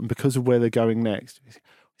are and because of where they're going next,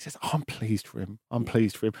 He says, I'm pleased for him. I'm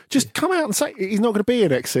pleased for him. Just come out and say he's not going to be here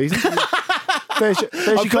next season. There's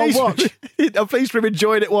your gold watch. I'm pleased for him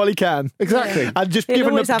enjoying it while he can. Exactly. And just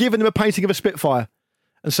giving them a painting of a Spitfire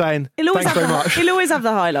and saying, thanks very much. He'll always have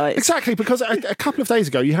the highlights. Exactly, because a couple of days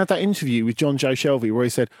ago, you had that interview with John Joe Shelby where he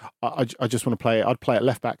said, I just want to play it. I'd play at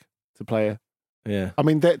left back to play it. Yeah. I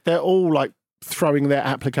mean, they're all like throwing their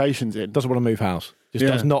applications in. Doesn't want to move house.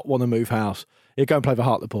 Does not want to move house. He'll go and play for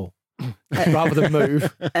Hartlepool rather than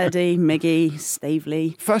move. Eddie, Miggy,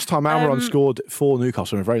 Stavely. First time Almiron scored for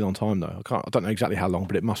Newcastle in a very long time, though. I don't know exactly how long,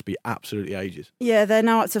 but it must be absolutely ages. Yeah, they're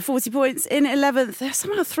now up to 40 points in 11th. They're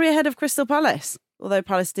somehow 3 ahead of Crystal Palace, although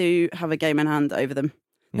Palace do have a game in hand over them.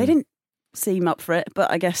 They didn't seem up for it, but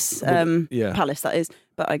I guess Palace, that is.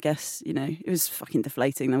 But I guess, it was fucking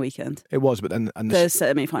deflating the weekend. It was, but then... The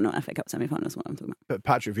semi-final, FA Cup semi-final is what I'm talking about. But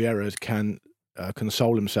Patrick Vieira can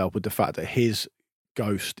console himself with the fact that his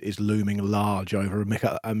ghost is looming large over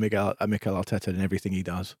Mikel Arteta and everything he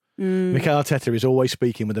does. Mikel Arteta is always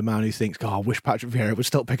speaking with a man who thinks, God, I wish Patrick Vieira would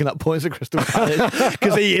stop picking up points at Crystal Palace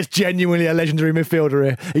because he is genuinely a legendary midfielder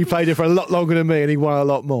here. He played here for a lot longer than me and he won a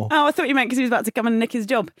lot more. Oh, I thought you meant because he was about to come and nick his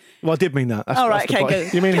job. Well, I did mean that. Right, okay,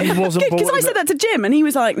 good. You mean he wasn't because I said that to Jim and he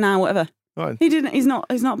was like, nah, whatever. Right. He didn't. He's not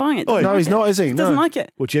buying it. No, he's not, is he? Doesn't like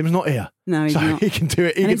it. Well, Jim's not here. No, he's not. He can do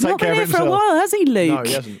it. He can take care of himself. He's not been here for a while, has he, Luke? No,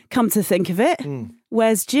 he hasn't. Come to think of it,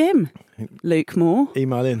 where's Jim? Luke Moore.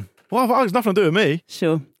 Email in. Well, it's nothing to do with me.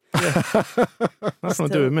 Sure. Nothing to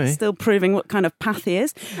do with me. Still proving what kind of path he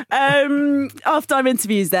is. Half-time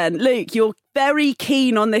interviews then. Luke, you're very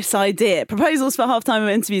keen on this idea. Proposals for half-time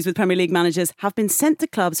interviews with Premier League managers have been sent to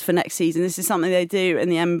clubs for next season. This is something they do in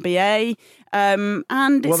the NBA.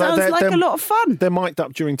 And it sounds like a lot of fun. They're mic'd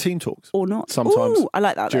up during team talks. Or not. Sometimes. Ooh, I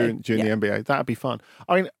like that. During the NBA. That'd be fun.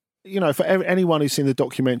 I mean, for anyone who's seen the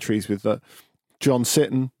documentaries with John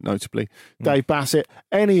Sitton, notably, Dave Bassett,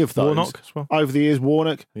 any of those. Warnock as well. Over the years,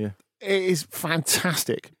 Warnock. Yeah. It is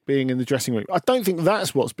fantastic being in the dressing room. I don't think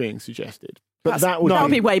that's what's being suggested. But that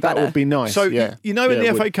would be way better. That would be nice. So, in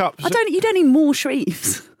the FA Cup... You don't need more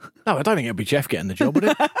Shreves. No, I don't think it'll be Jeff getting the job, would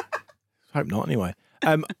it? Hope not, anyway.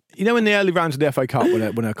 In the early rounds of the FA Cup,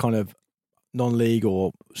 when a kind of non-league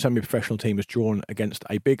or semi-professional team is drawn against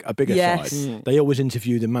a bigger side, they always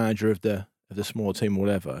interview the manager of the small team or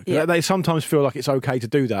whatever. Yeah. They sometimes feel like it's okay to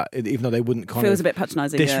do that, even though they wouldn't Feels a bit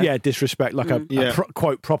patronising. Disrespect like a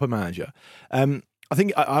quote proper manager. I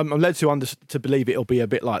think I'm led to believe it'll be a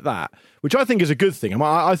bit like that, which I think is a good thing.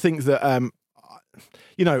 I think that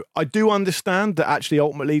I do understand that actually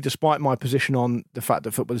ultimately, despite my position on the fact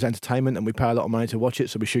that football is entertainment and we pay a lot of money to watch it,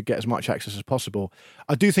 so we should get as much access as possible,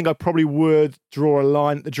 I do think I probably would draw a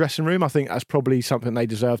line at the dressing room. I think that's probably something they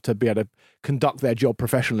deserve to be able to conduct their job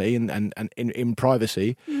professionally and in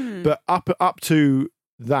privacy. But up to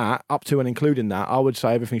and including that, I would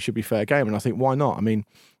say everything should be fair game. And I think, why not? I mean,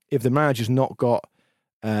 if the manager's not got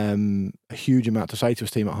a huge amount to say to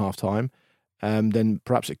his team at half time, then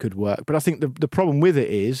perhaps it could work. But I think the problem with it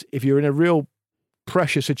is, if you're in a real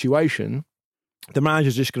pressure situation, the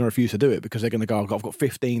manager's just going to refuse to do it because they're going to go, I've got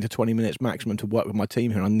 15 to 20 minutes maximum to work with my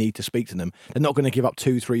team here and I need to speak to them. They're not going to give up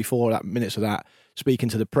 2, 3, 4 minutes of that speaking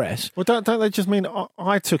to the press. Well, don't they just mean,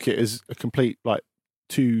 I took it as a complete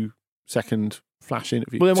 2-second flash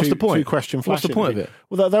interview. Well, then what's the point? 2-question flash What's the point interview. of it?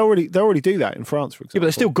 Well, they already do that in France, for example. Yeah, but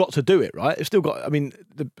they've still got to do it, right? They've still got. I mean,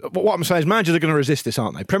 what I'm saying is, managers are going to resist this,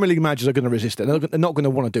 aren't they? Premier League managers are going to resist it. They're not going to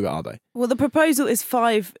want to do it, are they? Well, the proposal is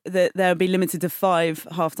 5. That they'll be limited to 5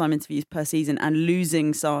 half-time interviews per season, and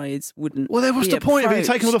losing sides wouldn't. Well, then what's the point of it? You're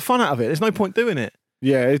taking all the fun out of it. There's no point doing it.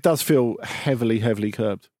 Yeah, it does feel heavily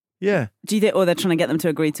curbed. Yeah. Do you think, or they're trying to get them to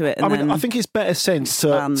agree to it? I think it's better sense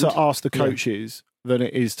to ask the coaches than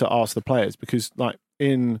it is to ask the players, because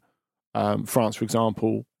in France, for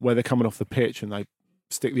example, where they're coming off the pitch and they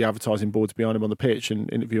stick the advertising boards behind them on the pitch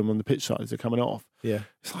and interview them on the pitch side as they're coming off. Yeah.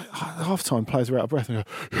 It's like half time, players are out of breath and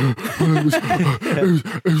go, I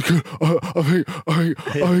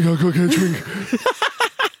think I've got to get a drink.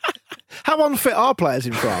 How unfit are players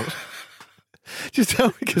in France? Just tell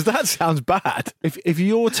me, because that sounds bad. If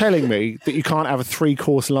you're telling me that you can't have a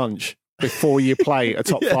 3-course lunch before you play a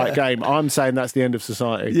top flight game, I'm saying that's the end of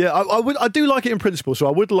society. Yeah, I do like it in principle. So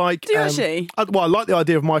I would like. Do you actually? I like the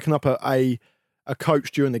idea of miking up a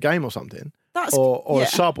coach during the game or something, or a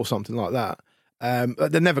sub or something like that.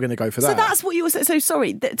 They're never going to go for that. So that's what you were saying. So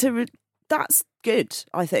sorry, that's good.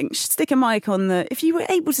 I think stick a mic on the. If you were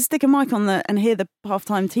able to stick a mic on the and hear the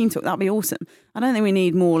halftime team talk, that'd be awesome. I don't think we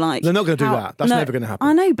need more like. They're not going to do that. That's never going to happen.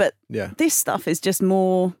 I know, but this stuff is just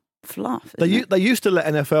more. fluff. They used to let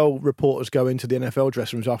NFL reporters go into the NFL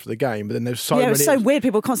dressing rooms after the game, but then there's so it many. was so weird.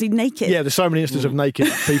 People constantly naked. Yeah, there's so many instances of naked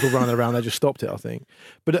people running around. They just stopped it, I think.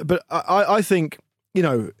 But I think,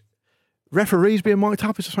 referees being mic'd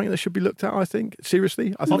up is something that should be looked at, I think.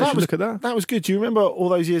 Seriously. I think they should look at that. That was good. Do you remember all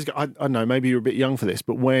those years ago? I don't know, maybe you're a bit young for this,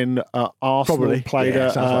 but when Arsenal played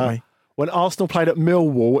when Arsenal played at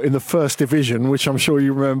Millwall in the first division, which I'm sure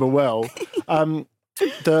you remember well,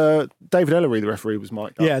 the David Ellery, the referee, was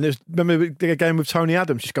mic'd up. Yeah, and remember the game with Tony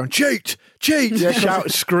Adams, just going, cheat, screaming at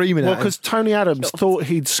him. Well, because Tony Adams thought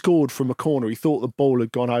he'd scored from a corner. He thought the ball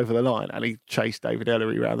had gone over the line, and he chased David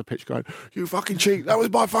Ellery around the pitch going, you fucking cheat, that was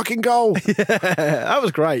my fucking goal. That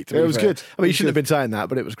was great. It was good. I mean, you shouldn't have been saying that,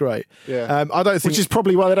 but it was great. Yeah. I don't think, which is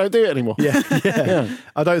probably why they don't do it anymore. Yeah.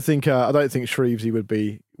 I don't think Shrevesy would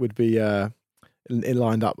be in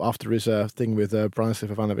lined up after his thing with Branislav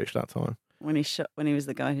Ivanovic that time. When he was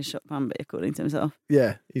the guy who shot Bambi, according to himself.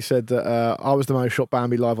 Yeah, he said that I was the man who shot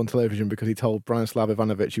Bambi live on television because he told Branislav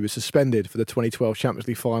Ivanovic he was suspended for the 2012 Champions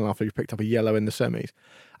League final after he picked up a yellow in the semis.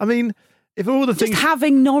 I mean, if all the things... Just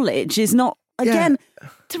having knowledge is not... Again,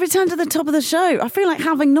 to return to the top of the show, I feel like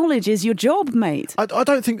having knowledge is your job, mate. I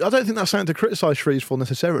don't think that's something to criticise Shreves for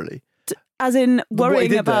necessarily. As in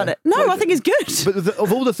worrying about it. No, I think it's good. But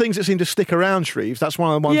of all the things that seem to stick around Shreves, that's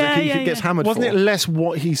one of the ones that gets hammered. Wasn't for. it less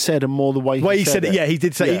what he said and more the way he said it? Yeah, he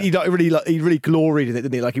did say he really gloried in it,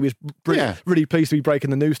 didn't he? Like he was really pleased to be breaking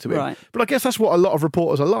the news to him. Right. But I guess that's what a lot of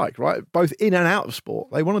reporters are like, right? Both in and out of sport,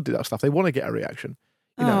 they want to do that stuff. They want to get a reaction.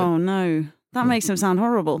 Oh no, that makes him sound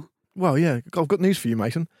horrible. Well, yeah, I've got news for you,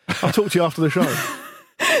 Mason. I'll talk to you after the show.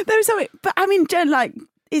 There's something, but I mean,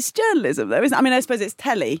 it's journalism, though, isn't it? I mean, I suppose it's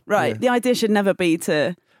telly, right? Yeah. The idea should never be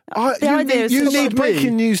to. You need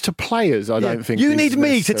breaking news to players. I don't think you need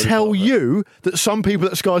me to tell you that some people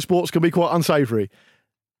at Sky Sports can be quite unsavoury.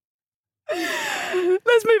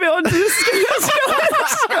 Let's move it on to the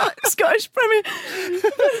Scottish Premier.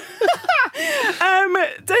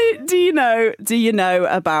 Do you know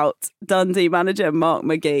about Dundee manager Mark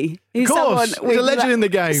McGee? He's a legend in the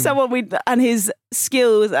game. And his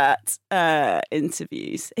skills at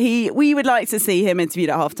interviews. We would like to see him interviewed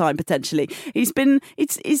at half-time potentially. He's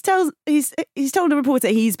told a reporter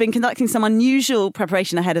he's been conducting some unusual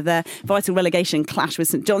preparation ahead of their vital relegation clash with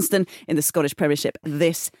St Johnstone in the Scottish Premiership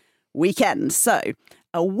this weekend. So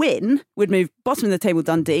a win would move bottom of the table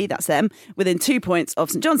Dundee, that's them, within 2 points of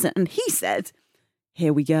St Johnstone. And he said,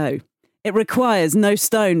 here we go. It requires no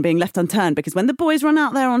stone being left unturned because when the boys run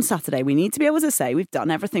out there on Saturday, we need to be able to say we've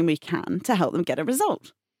done everything we can to help them get a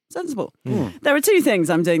result. Sensible. There are two things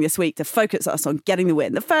I'm doing this week to focus us on getting the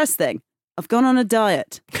win. The first thing, I've gone on a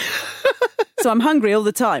diet. So I'm hungry all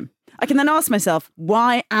the time. I can then ask myself,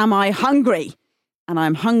 why am I hungry? And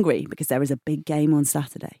I'm hungry because there is a big game on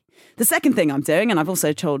Saturday. The second thing I'm doing, and I've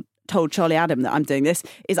also told Charlie Adam that I'm doing this,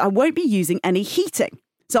 is I won't be using any heating.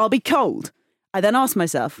 So I'll be cold. I then ask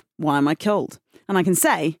myself, why am I cold? And I can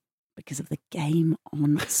say, because of the game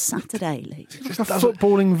on Saturday, Lee. It's just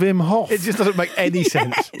footballing Wim Hof. It just doesn't make any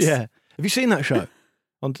sense. Yeah. Have you seen that show?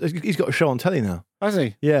 He's got a show on telly now. Has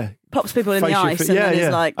he? Yeah. Pops people in the ice and then he's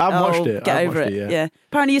like, I haven't watched it. Get over it. Yeah.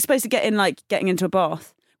 Apparently you're supposed to get in like getting into a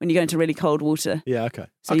bath when you go into really cold water. Yeah, okay.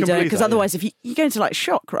 So you don't, because otherwise if you go into like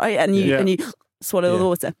shock, right? And you swallow the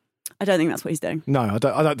water. I don't think that's what he's doing. No, I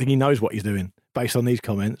don't think he knows what he's doing based on these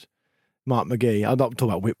comments. Mark McGee. I'm not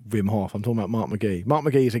talking about Wim Hof. I'm talking about Mark McGee. Mark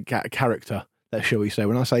McGee is a character, shall we say.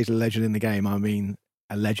 When I say he's a legend in the game, I mean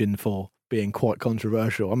a legend for being quite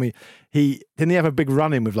controversial. I mean, didn't he have a big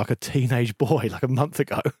run-in with like a teenage boy like a month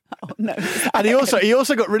ago? Oh no! And he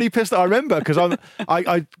also got really pissed. I remember because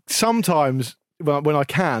I sometimes when I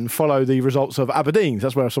can follow the results of Aberdeen.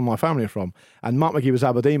 That's where some of my family are from. And Mark McGee was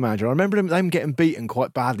Aberdeen manager. I remember them getting beaten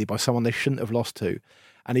quite badly by someone they shouldn't have lost to,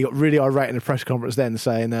 and he got really irate in a press conference then,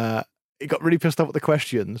 saying. He got really pissed off at the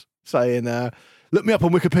questions, saying, look me up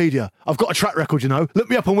on Wikipedia. I've got a track record, you know.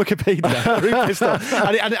 Look me up on Wikipedia. Really pissed off.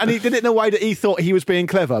 And he did it in a way that he thought he was being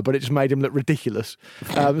clever, but it just made him look ridiculous.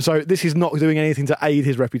 So this is not doing anything to aid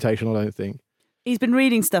his reputation, I don't think. He's been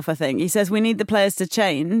reading stuff, I think. He says we need the players to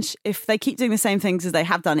change. If they keep doing the same things as they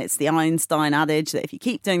have done, it's the Einstein adage that if you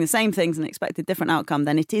keep doing the same things and expect a different outcome,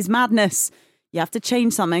 then it is madness. You have to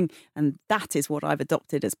change something, and that is what I've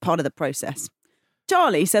adopted as part of the process.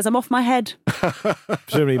 Charlie says I'm off my head.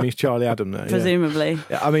 Presumably means Charlie Adam there. Presumably.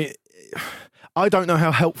 Yeah, I mean, I don't know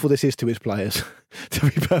how helpful this is to his players, to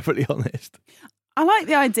be perfectly honest. I like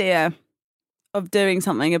the idea of doing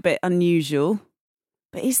something a bit unusual,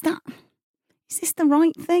 but is this the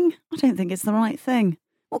right thing? I don't think it's the right thing.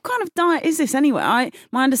 What kind of diet is this anyway?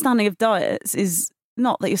 My understanding of diets is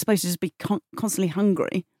not that you're supposed to just be constantly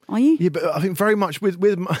hungry. Are you? Yeah, but I think very much with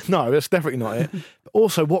no, that's definitely not it. But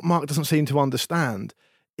also, what Mark doesn't seem to understand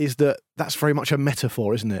is that that's very much a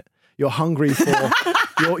metaphor, isn't it? You're hungry for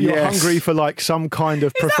you're hungry for like some kind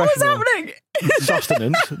of professional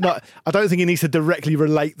sustenance. No, I don't think he needs to directly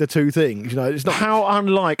relate the two things. You know, it's not how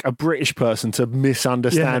unlike a British person to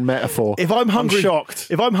misunderstand metaphor. If I'm hungry, I'm shocked.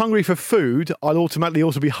 If I'm hungry for food, I'll automatically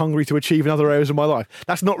also be hungry to achieve in other areas of my life.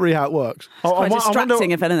 That's not really how it works. It's quite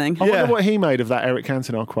distracting, if anything. I wonder what he made of that Eric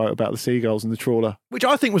Cantona quote about the seagulls and the trawler, which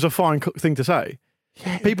I think was a fine thing to say.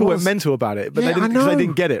 Yeah, people went mental about it, but they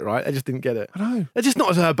didn't get it, right? They just didn't get it. I know. They're just not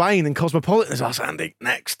as urbane and cosmopolitan as us, Andy.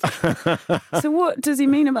 Next. So what does he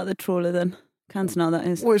mean about the trawler then? Cantona, that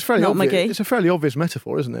is. Well, it's fairly not obvious. McGee. It's a fairly obvious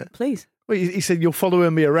metaphor, isn't it? Please. Well, he said you're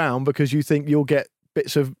following me around because you think you'll get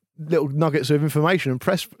bits of little nuggets of information and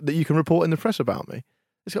press that you can report in the press about me.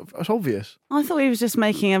 It's obvious. I thought he was just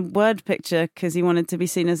making a word picture because he wanted to be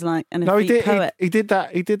seen as like an elite poet. He did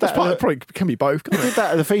that. He did that. Probably can be both. He did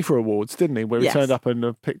that at the FIFA Awards, didn't he? Where he turned up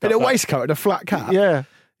and picked up a waistcoat and a flat cap.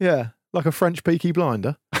 Yeah, like a French Peaky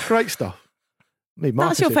Blinder. Great stuff.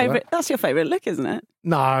 That's your favourite. That's your favourite look, isn't it?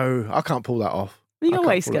 No, I can't pull that off. You got a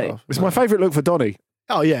waistcoat. It's my favourite look for Donny.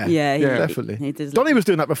 Oh yeah, definitely. He Donny was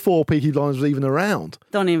doing that before Peaky Blinders was even around.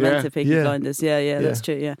 Donny invented Peaky Blinders. Yeah, that's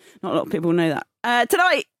true. Yeah, not a lot of people know that.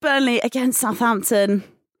 Tonight, Burnley against Southampton.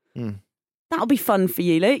 That'll be fun for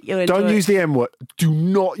you, Luke. Don't use the M word. Do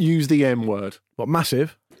not use the M word. What,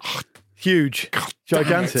 massive? Huge,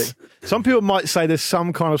 gigantic. Some people might say there's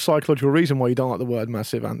some kind of psychological reason why you don't like the word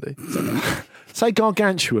massive, Andy. Say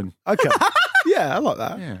gargantuan. Okay. Yeah, I like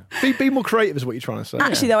that. Yeah. Be more creative is what you're trying to say.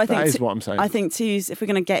 Actually, though, I think that is what I'm saying. I think if we're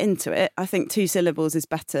going to get into it, I think 2 syllables is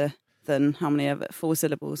better than how many of it? 4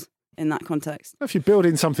 syllables in that context. If you're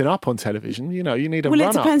building something up on television, you need a run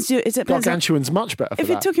it depends. It depends. Gargantuan's much better for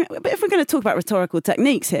that. But if we're going to talk about rhetorical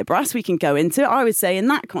techniques here, Brass, we can go into it. I would say in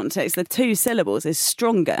that context, the 2 syllables is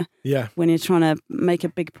stronger. Yeah. When you're trying to make a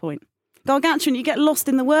big point. Gargantuan, you get lost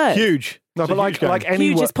in the word. Huge. No, but like any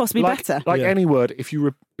huge word, is possibly better. Like any word, if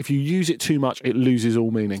you use it too much, it loses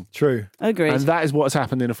all meaning. True. Agreed. And that is what's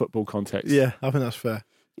happened in a football context. Yeah, I think that's fair.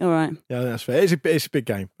 All right. Yeah, I think that's fair. It's a big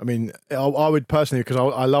game. I mean, I would personally, because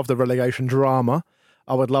I love the relegation drama,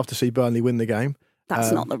 I would love to see Burnley win the game.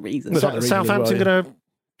 That's not the reason. Southampton going to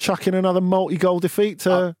chuck in another multi-goal defeat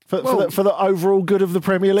for the overall good of the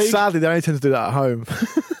Premier League? Sadly, they only tend to do that at home.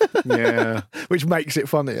 Yeah. Which makes it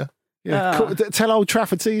funnier. Yeah. Tell Old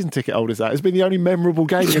Trafford season ticket holders that. It's been the only memorable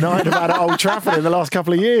game United have had at Old Trafford in the last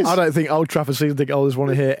couple of years. I don't think Old Trafford season ticket holders want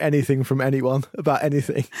to hear anything from anyone about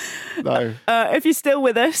anything. No. If you're still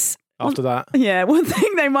with us. After that. Yeah, one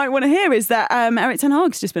thing they might want to hear is that Erik ten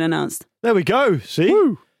Hag's just been announced. There we go. See?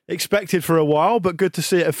 Woo. Expected for a while, but good to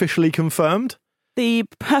see it officially confirmed. The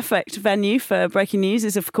perfect venue for breaking news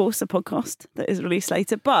is, of course, a podcast that is released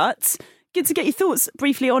later, but... Good to get your thoughts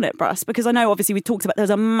briefly on it, Brass, because I know obviously we talked about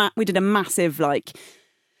we did a massive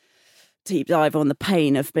deep dive on the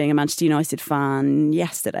pain of being a Manchester United fan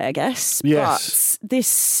yesterday, I guess. Yes.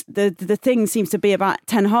 But the thing seems to be about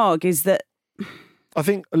Ten Hag is that I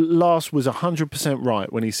think Lars was 100%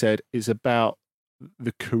 right when he said it's about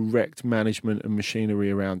the correct management and machinery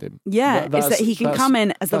around him. Yeah, it's that he can come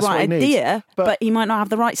in as the right idea, but he might not have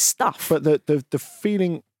the right stuff. But the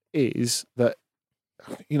feeling is that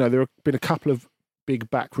there have been a couple of big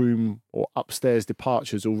backroom or upstairs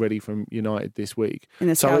departures already from United this week.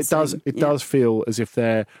 So it does feel as if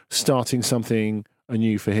they're starting something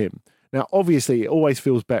anew for him. Now, obviously, it always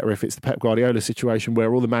feels better if it's the Pep Guardiola situation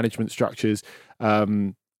where all the management structures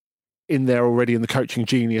in there already and the coaching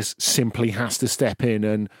genius simply has to step in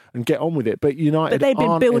and get on with it. But United they've been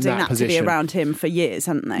aren't building in that to be position. around him for years,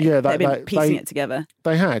 haven't they? Yeah, they've been piecing it together.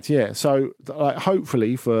 They had, yeah. So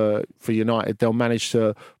hopefully for United, they'll manage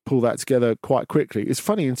to pull that together quite quickly. It's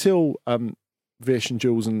funny, until Vish and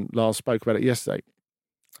Jules and Lars spoke about it yesterday,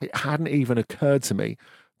 it hadn't even occurred to me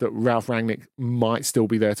that Ralf Rangnick might still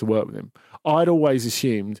be there to work with him. I'd always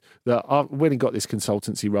assumed that when he got this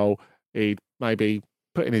consultancy role, he'd maybe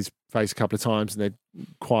put in his face a couple of times and they'd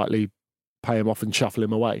quietly pay him off and shuffle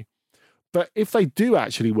him away. But if they do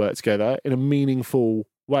actually work together in a meaningful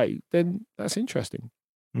way, then that's interesting.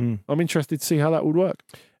 I'm interested to see how that would work.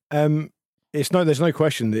 There's no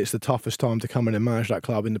question that it's the toughest time to come in and manage that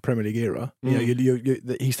club in the Premier League era.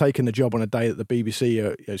 He's taken the job on a day that the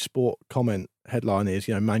BBC sport comment headline is,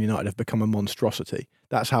 Man United have become a monstrosity.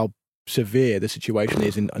 That's how severe the situation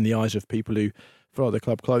is in the eyes of people who follow the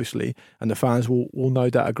club closely, and the fans will no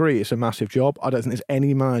doubt agree it's a massive job. I don't think there's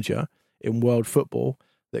any manager in world football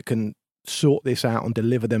that can sort this out and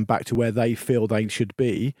deliver them back to where they feel they should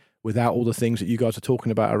be without all the things that you guys are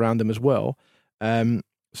talking about around them as well.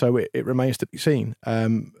 So it remains to be seen.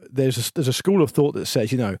 There's a school of thought that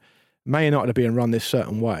says, Man United are being run this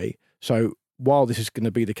certain way. So while this is going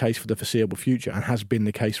to be the case for the foreseeable future and has been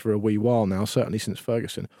the case for a wee while now, certainly since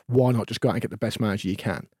Ferguson, why not just go out and get the best manager you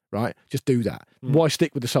can, right? Just do that. Why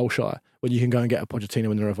stick with the Solskjaer when you can go and get a Pochettino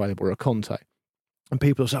when they're available or a Conte? And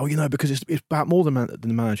people will say, because it's about more than the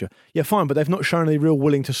manager. Yeah, fine, but they've not shown any real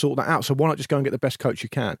willing to sort that out. So why not just go and get the best coach you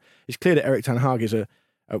can? It's clear that Erik ten Hag is a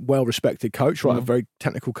well-respected coach, right? A very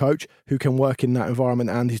technical coach who can work in that environment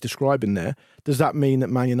and he's describing there. Does that mean that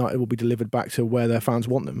Man United will be delivered back to where their fans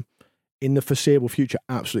want them? In the foreseeable future,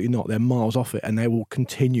 absolutely not. They're miles off it and they will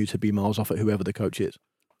continue to be miles off it, whoever the coach is.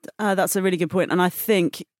 That's a really good point. And I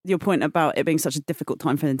think your point about it being such a difficult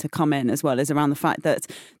time for him to come in as well is around the fact that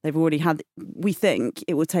they've already had, we think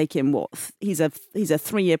it will take him, he's a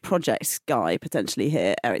 3-year project guy potentially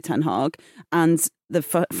here, Erik ten Hag, and the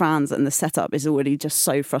fans and the setup is already just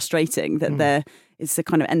so frustrating that it's the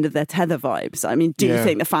kind of end of their tether vibes. I mean, do you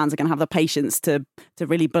think the fans are going to have the patience to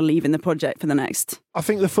really believe in the project for the next? I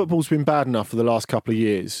think the football's been bad enough for the last couple of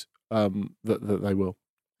years that they will.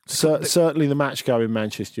 Certainly the match going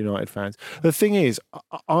Manchester United fans. The thing is,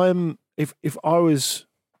 if I was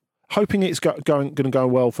hoping it's going to go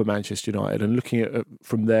well for Manchester United and looking at it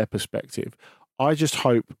from their perspective, I just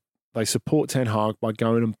hope they support Ten Hag by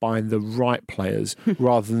going and buying the right players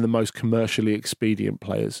rather than the most commercially expedient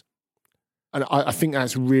players. And I think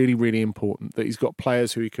that's really, really important, that he's got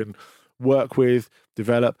players who he can work with,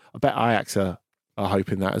 develop. I bet Ajax are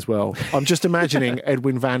hoping that as well. I'm just imagining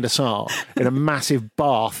Edwin van der Sar in a massive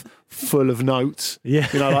bath full of notes,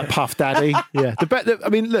 like Puff Daddy. Yeah.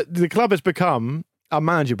 The club has become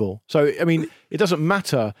unmanageable. So, it doesn't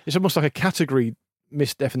matter. It's almost like a category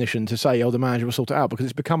misdefinition to say, the manager will sort it out, because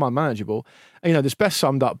it's become unmanageable. And, it's best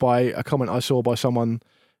summed up by a comment I saw by someone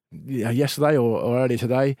yesterday or earlier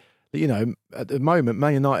today. That, at the moment,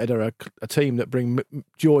 Man United are a team that bring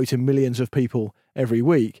joy to millions of people every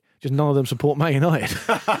week. Just none of them support Man United.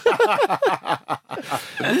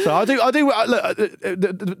 So I do. Look,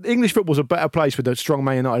 the English football's a better place with a strong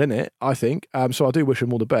Man United in it, I think. So I do wish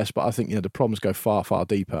them all the best, but I think the problems go far, far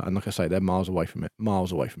deeper. And like I say, they're miles away from it.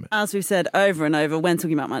 As we've said over and over, when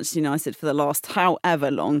talking about Manchester United for the last however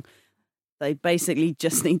long, they basically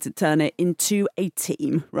just need to turn it into a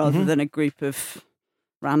team rather than a group of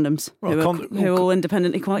randoms who are all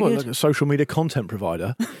independently quite good. Like a social media content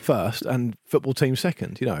provider first and football team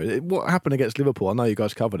second. What happened against Liverpool, I know you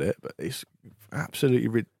guys covered it, but it's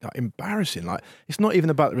absolutely embarrassing. Like, it's not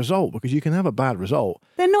even about the result, because you can have a bad result.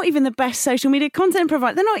 They're not even the best social media content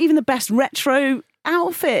provider. They're not even the best retro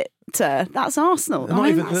outfit. That's Arsenal. They're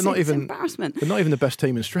not even embarrassment. They're not even the best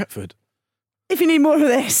team in Stretford. If you need more of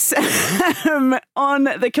this, On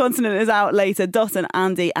the Continent is out later. Dotun,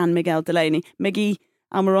 Andy and Miguel Delaney. Miggy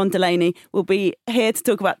Almiron Delaney will be here to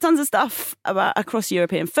talk about tons of stuff about across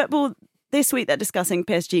European football. This week they're discussing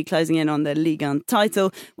PSG closing in on the Ligue 1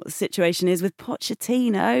 title, what the situation is with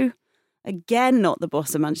Pochettino, again not the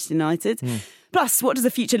boss of Manchester United. Plus, what does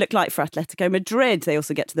the future look like for Atletico Madrid? They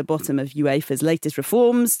also get to the bottom of UEFA's latest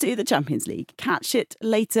reforms to the Champions League. Catch it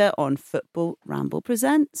later on Football Ramble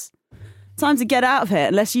Presents. Time to get out of here,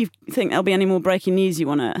 unless you think there'll be any more breaking news you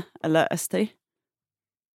want to alert us to.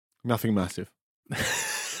 Nothing massive.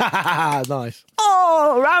 Nice.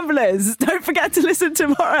 Oh, Ramblers, don't forget to listen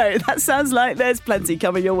tomorrow. That sounds like there's plenty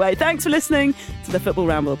coming your way. Thanks for listening to the Football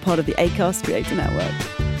Ramble, part of the Acast Creator Network.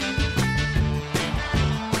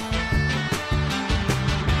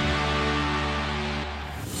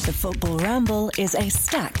 The Football Ramble is a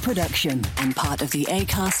Stack production and part of the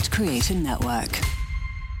Acast Creator Network.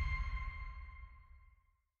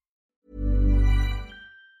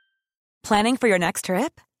 Planning for your next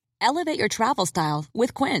trip? Elevate your travel style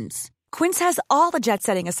with Quince. Quince has all the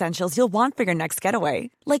jet-setting essentials you'll want for your next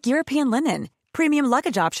getaway, like European linen, premium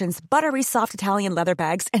luggage options, buttery soft Italian leather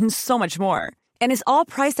bags, and so much more. And is all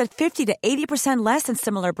priced at 50 to 80% less than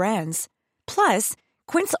similar brands. Plus,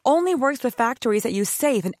 Quince only works with factories that use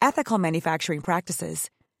safe and ethical manufacturing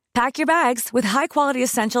practices. Pack your bags with high-quality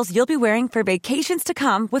essentials you'll be wearing for vacations to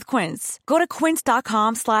come with Quince. Go to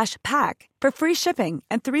quince.com/pack for free shipping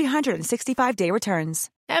and 365-day returns.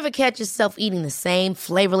 Ever catch yourself eating the same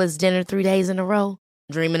flavorless dinner 3 days in a row?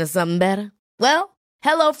 Dreaming of something better? Well,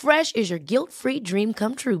 HelloFresh is your guilt-free dream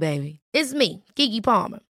come true, baby. It's me, Keke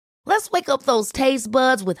Palmer. Let's wake up those taste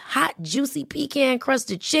buds with hot, juicy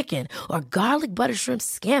pecan-crusted chicken or garlic butter shrimp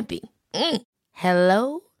scampi.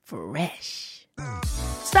 Hello Fresh.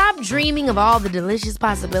 Stop dreaming of all the delicious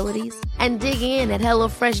possibilities and dig in at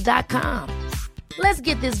HelloFresh.com. Let's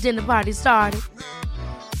get this dinner party started.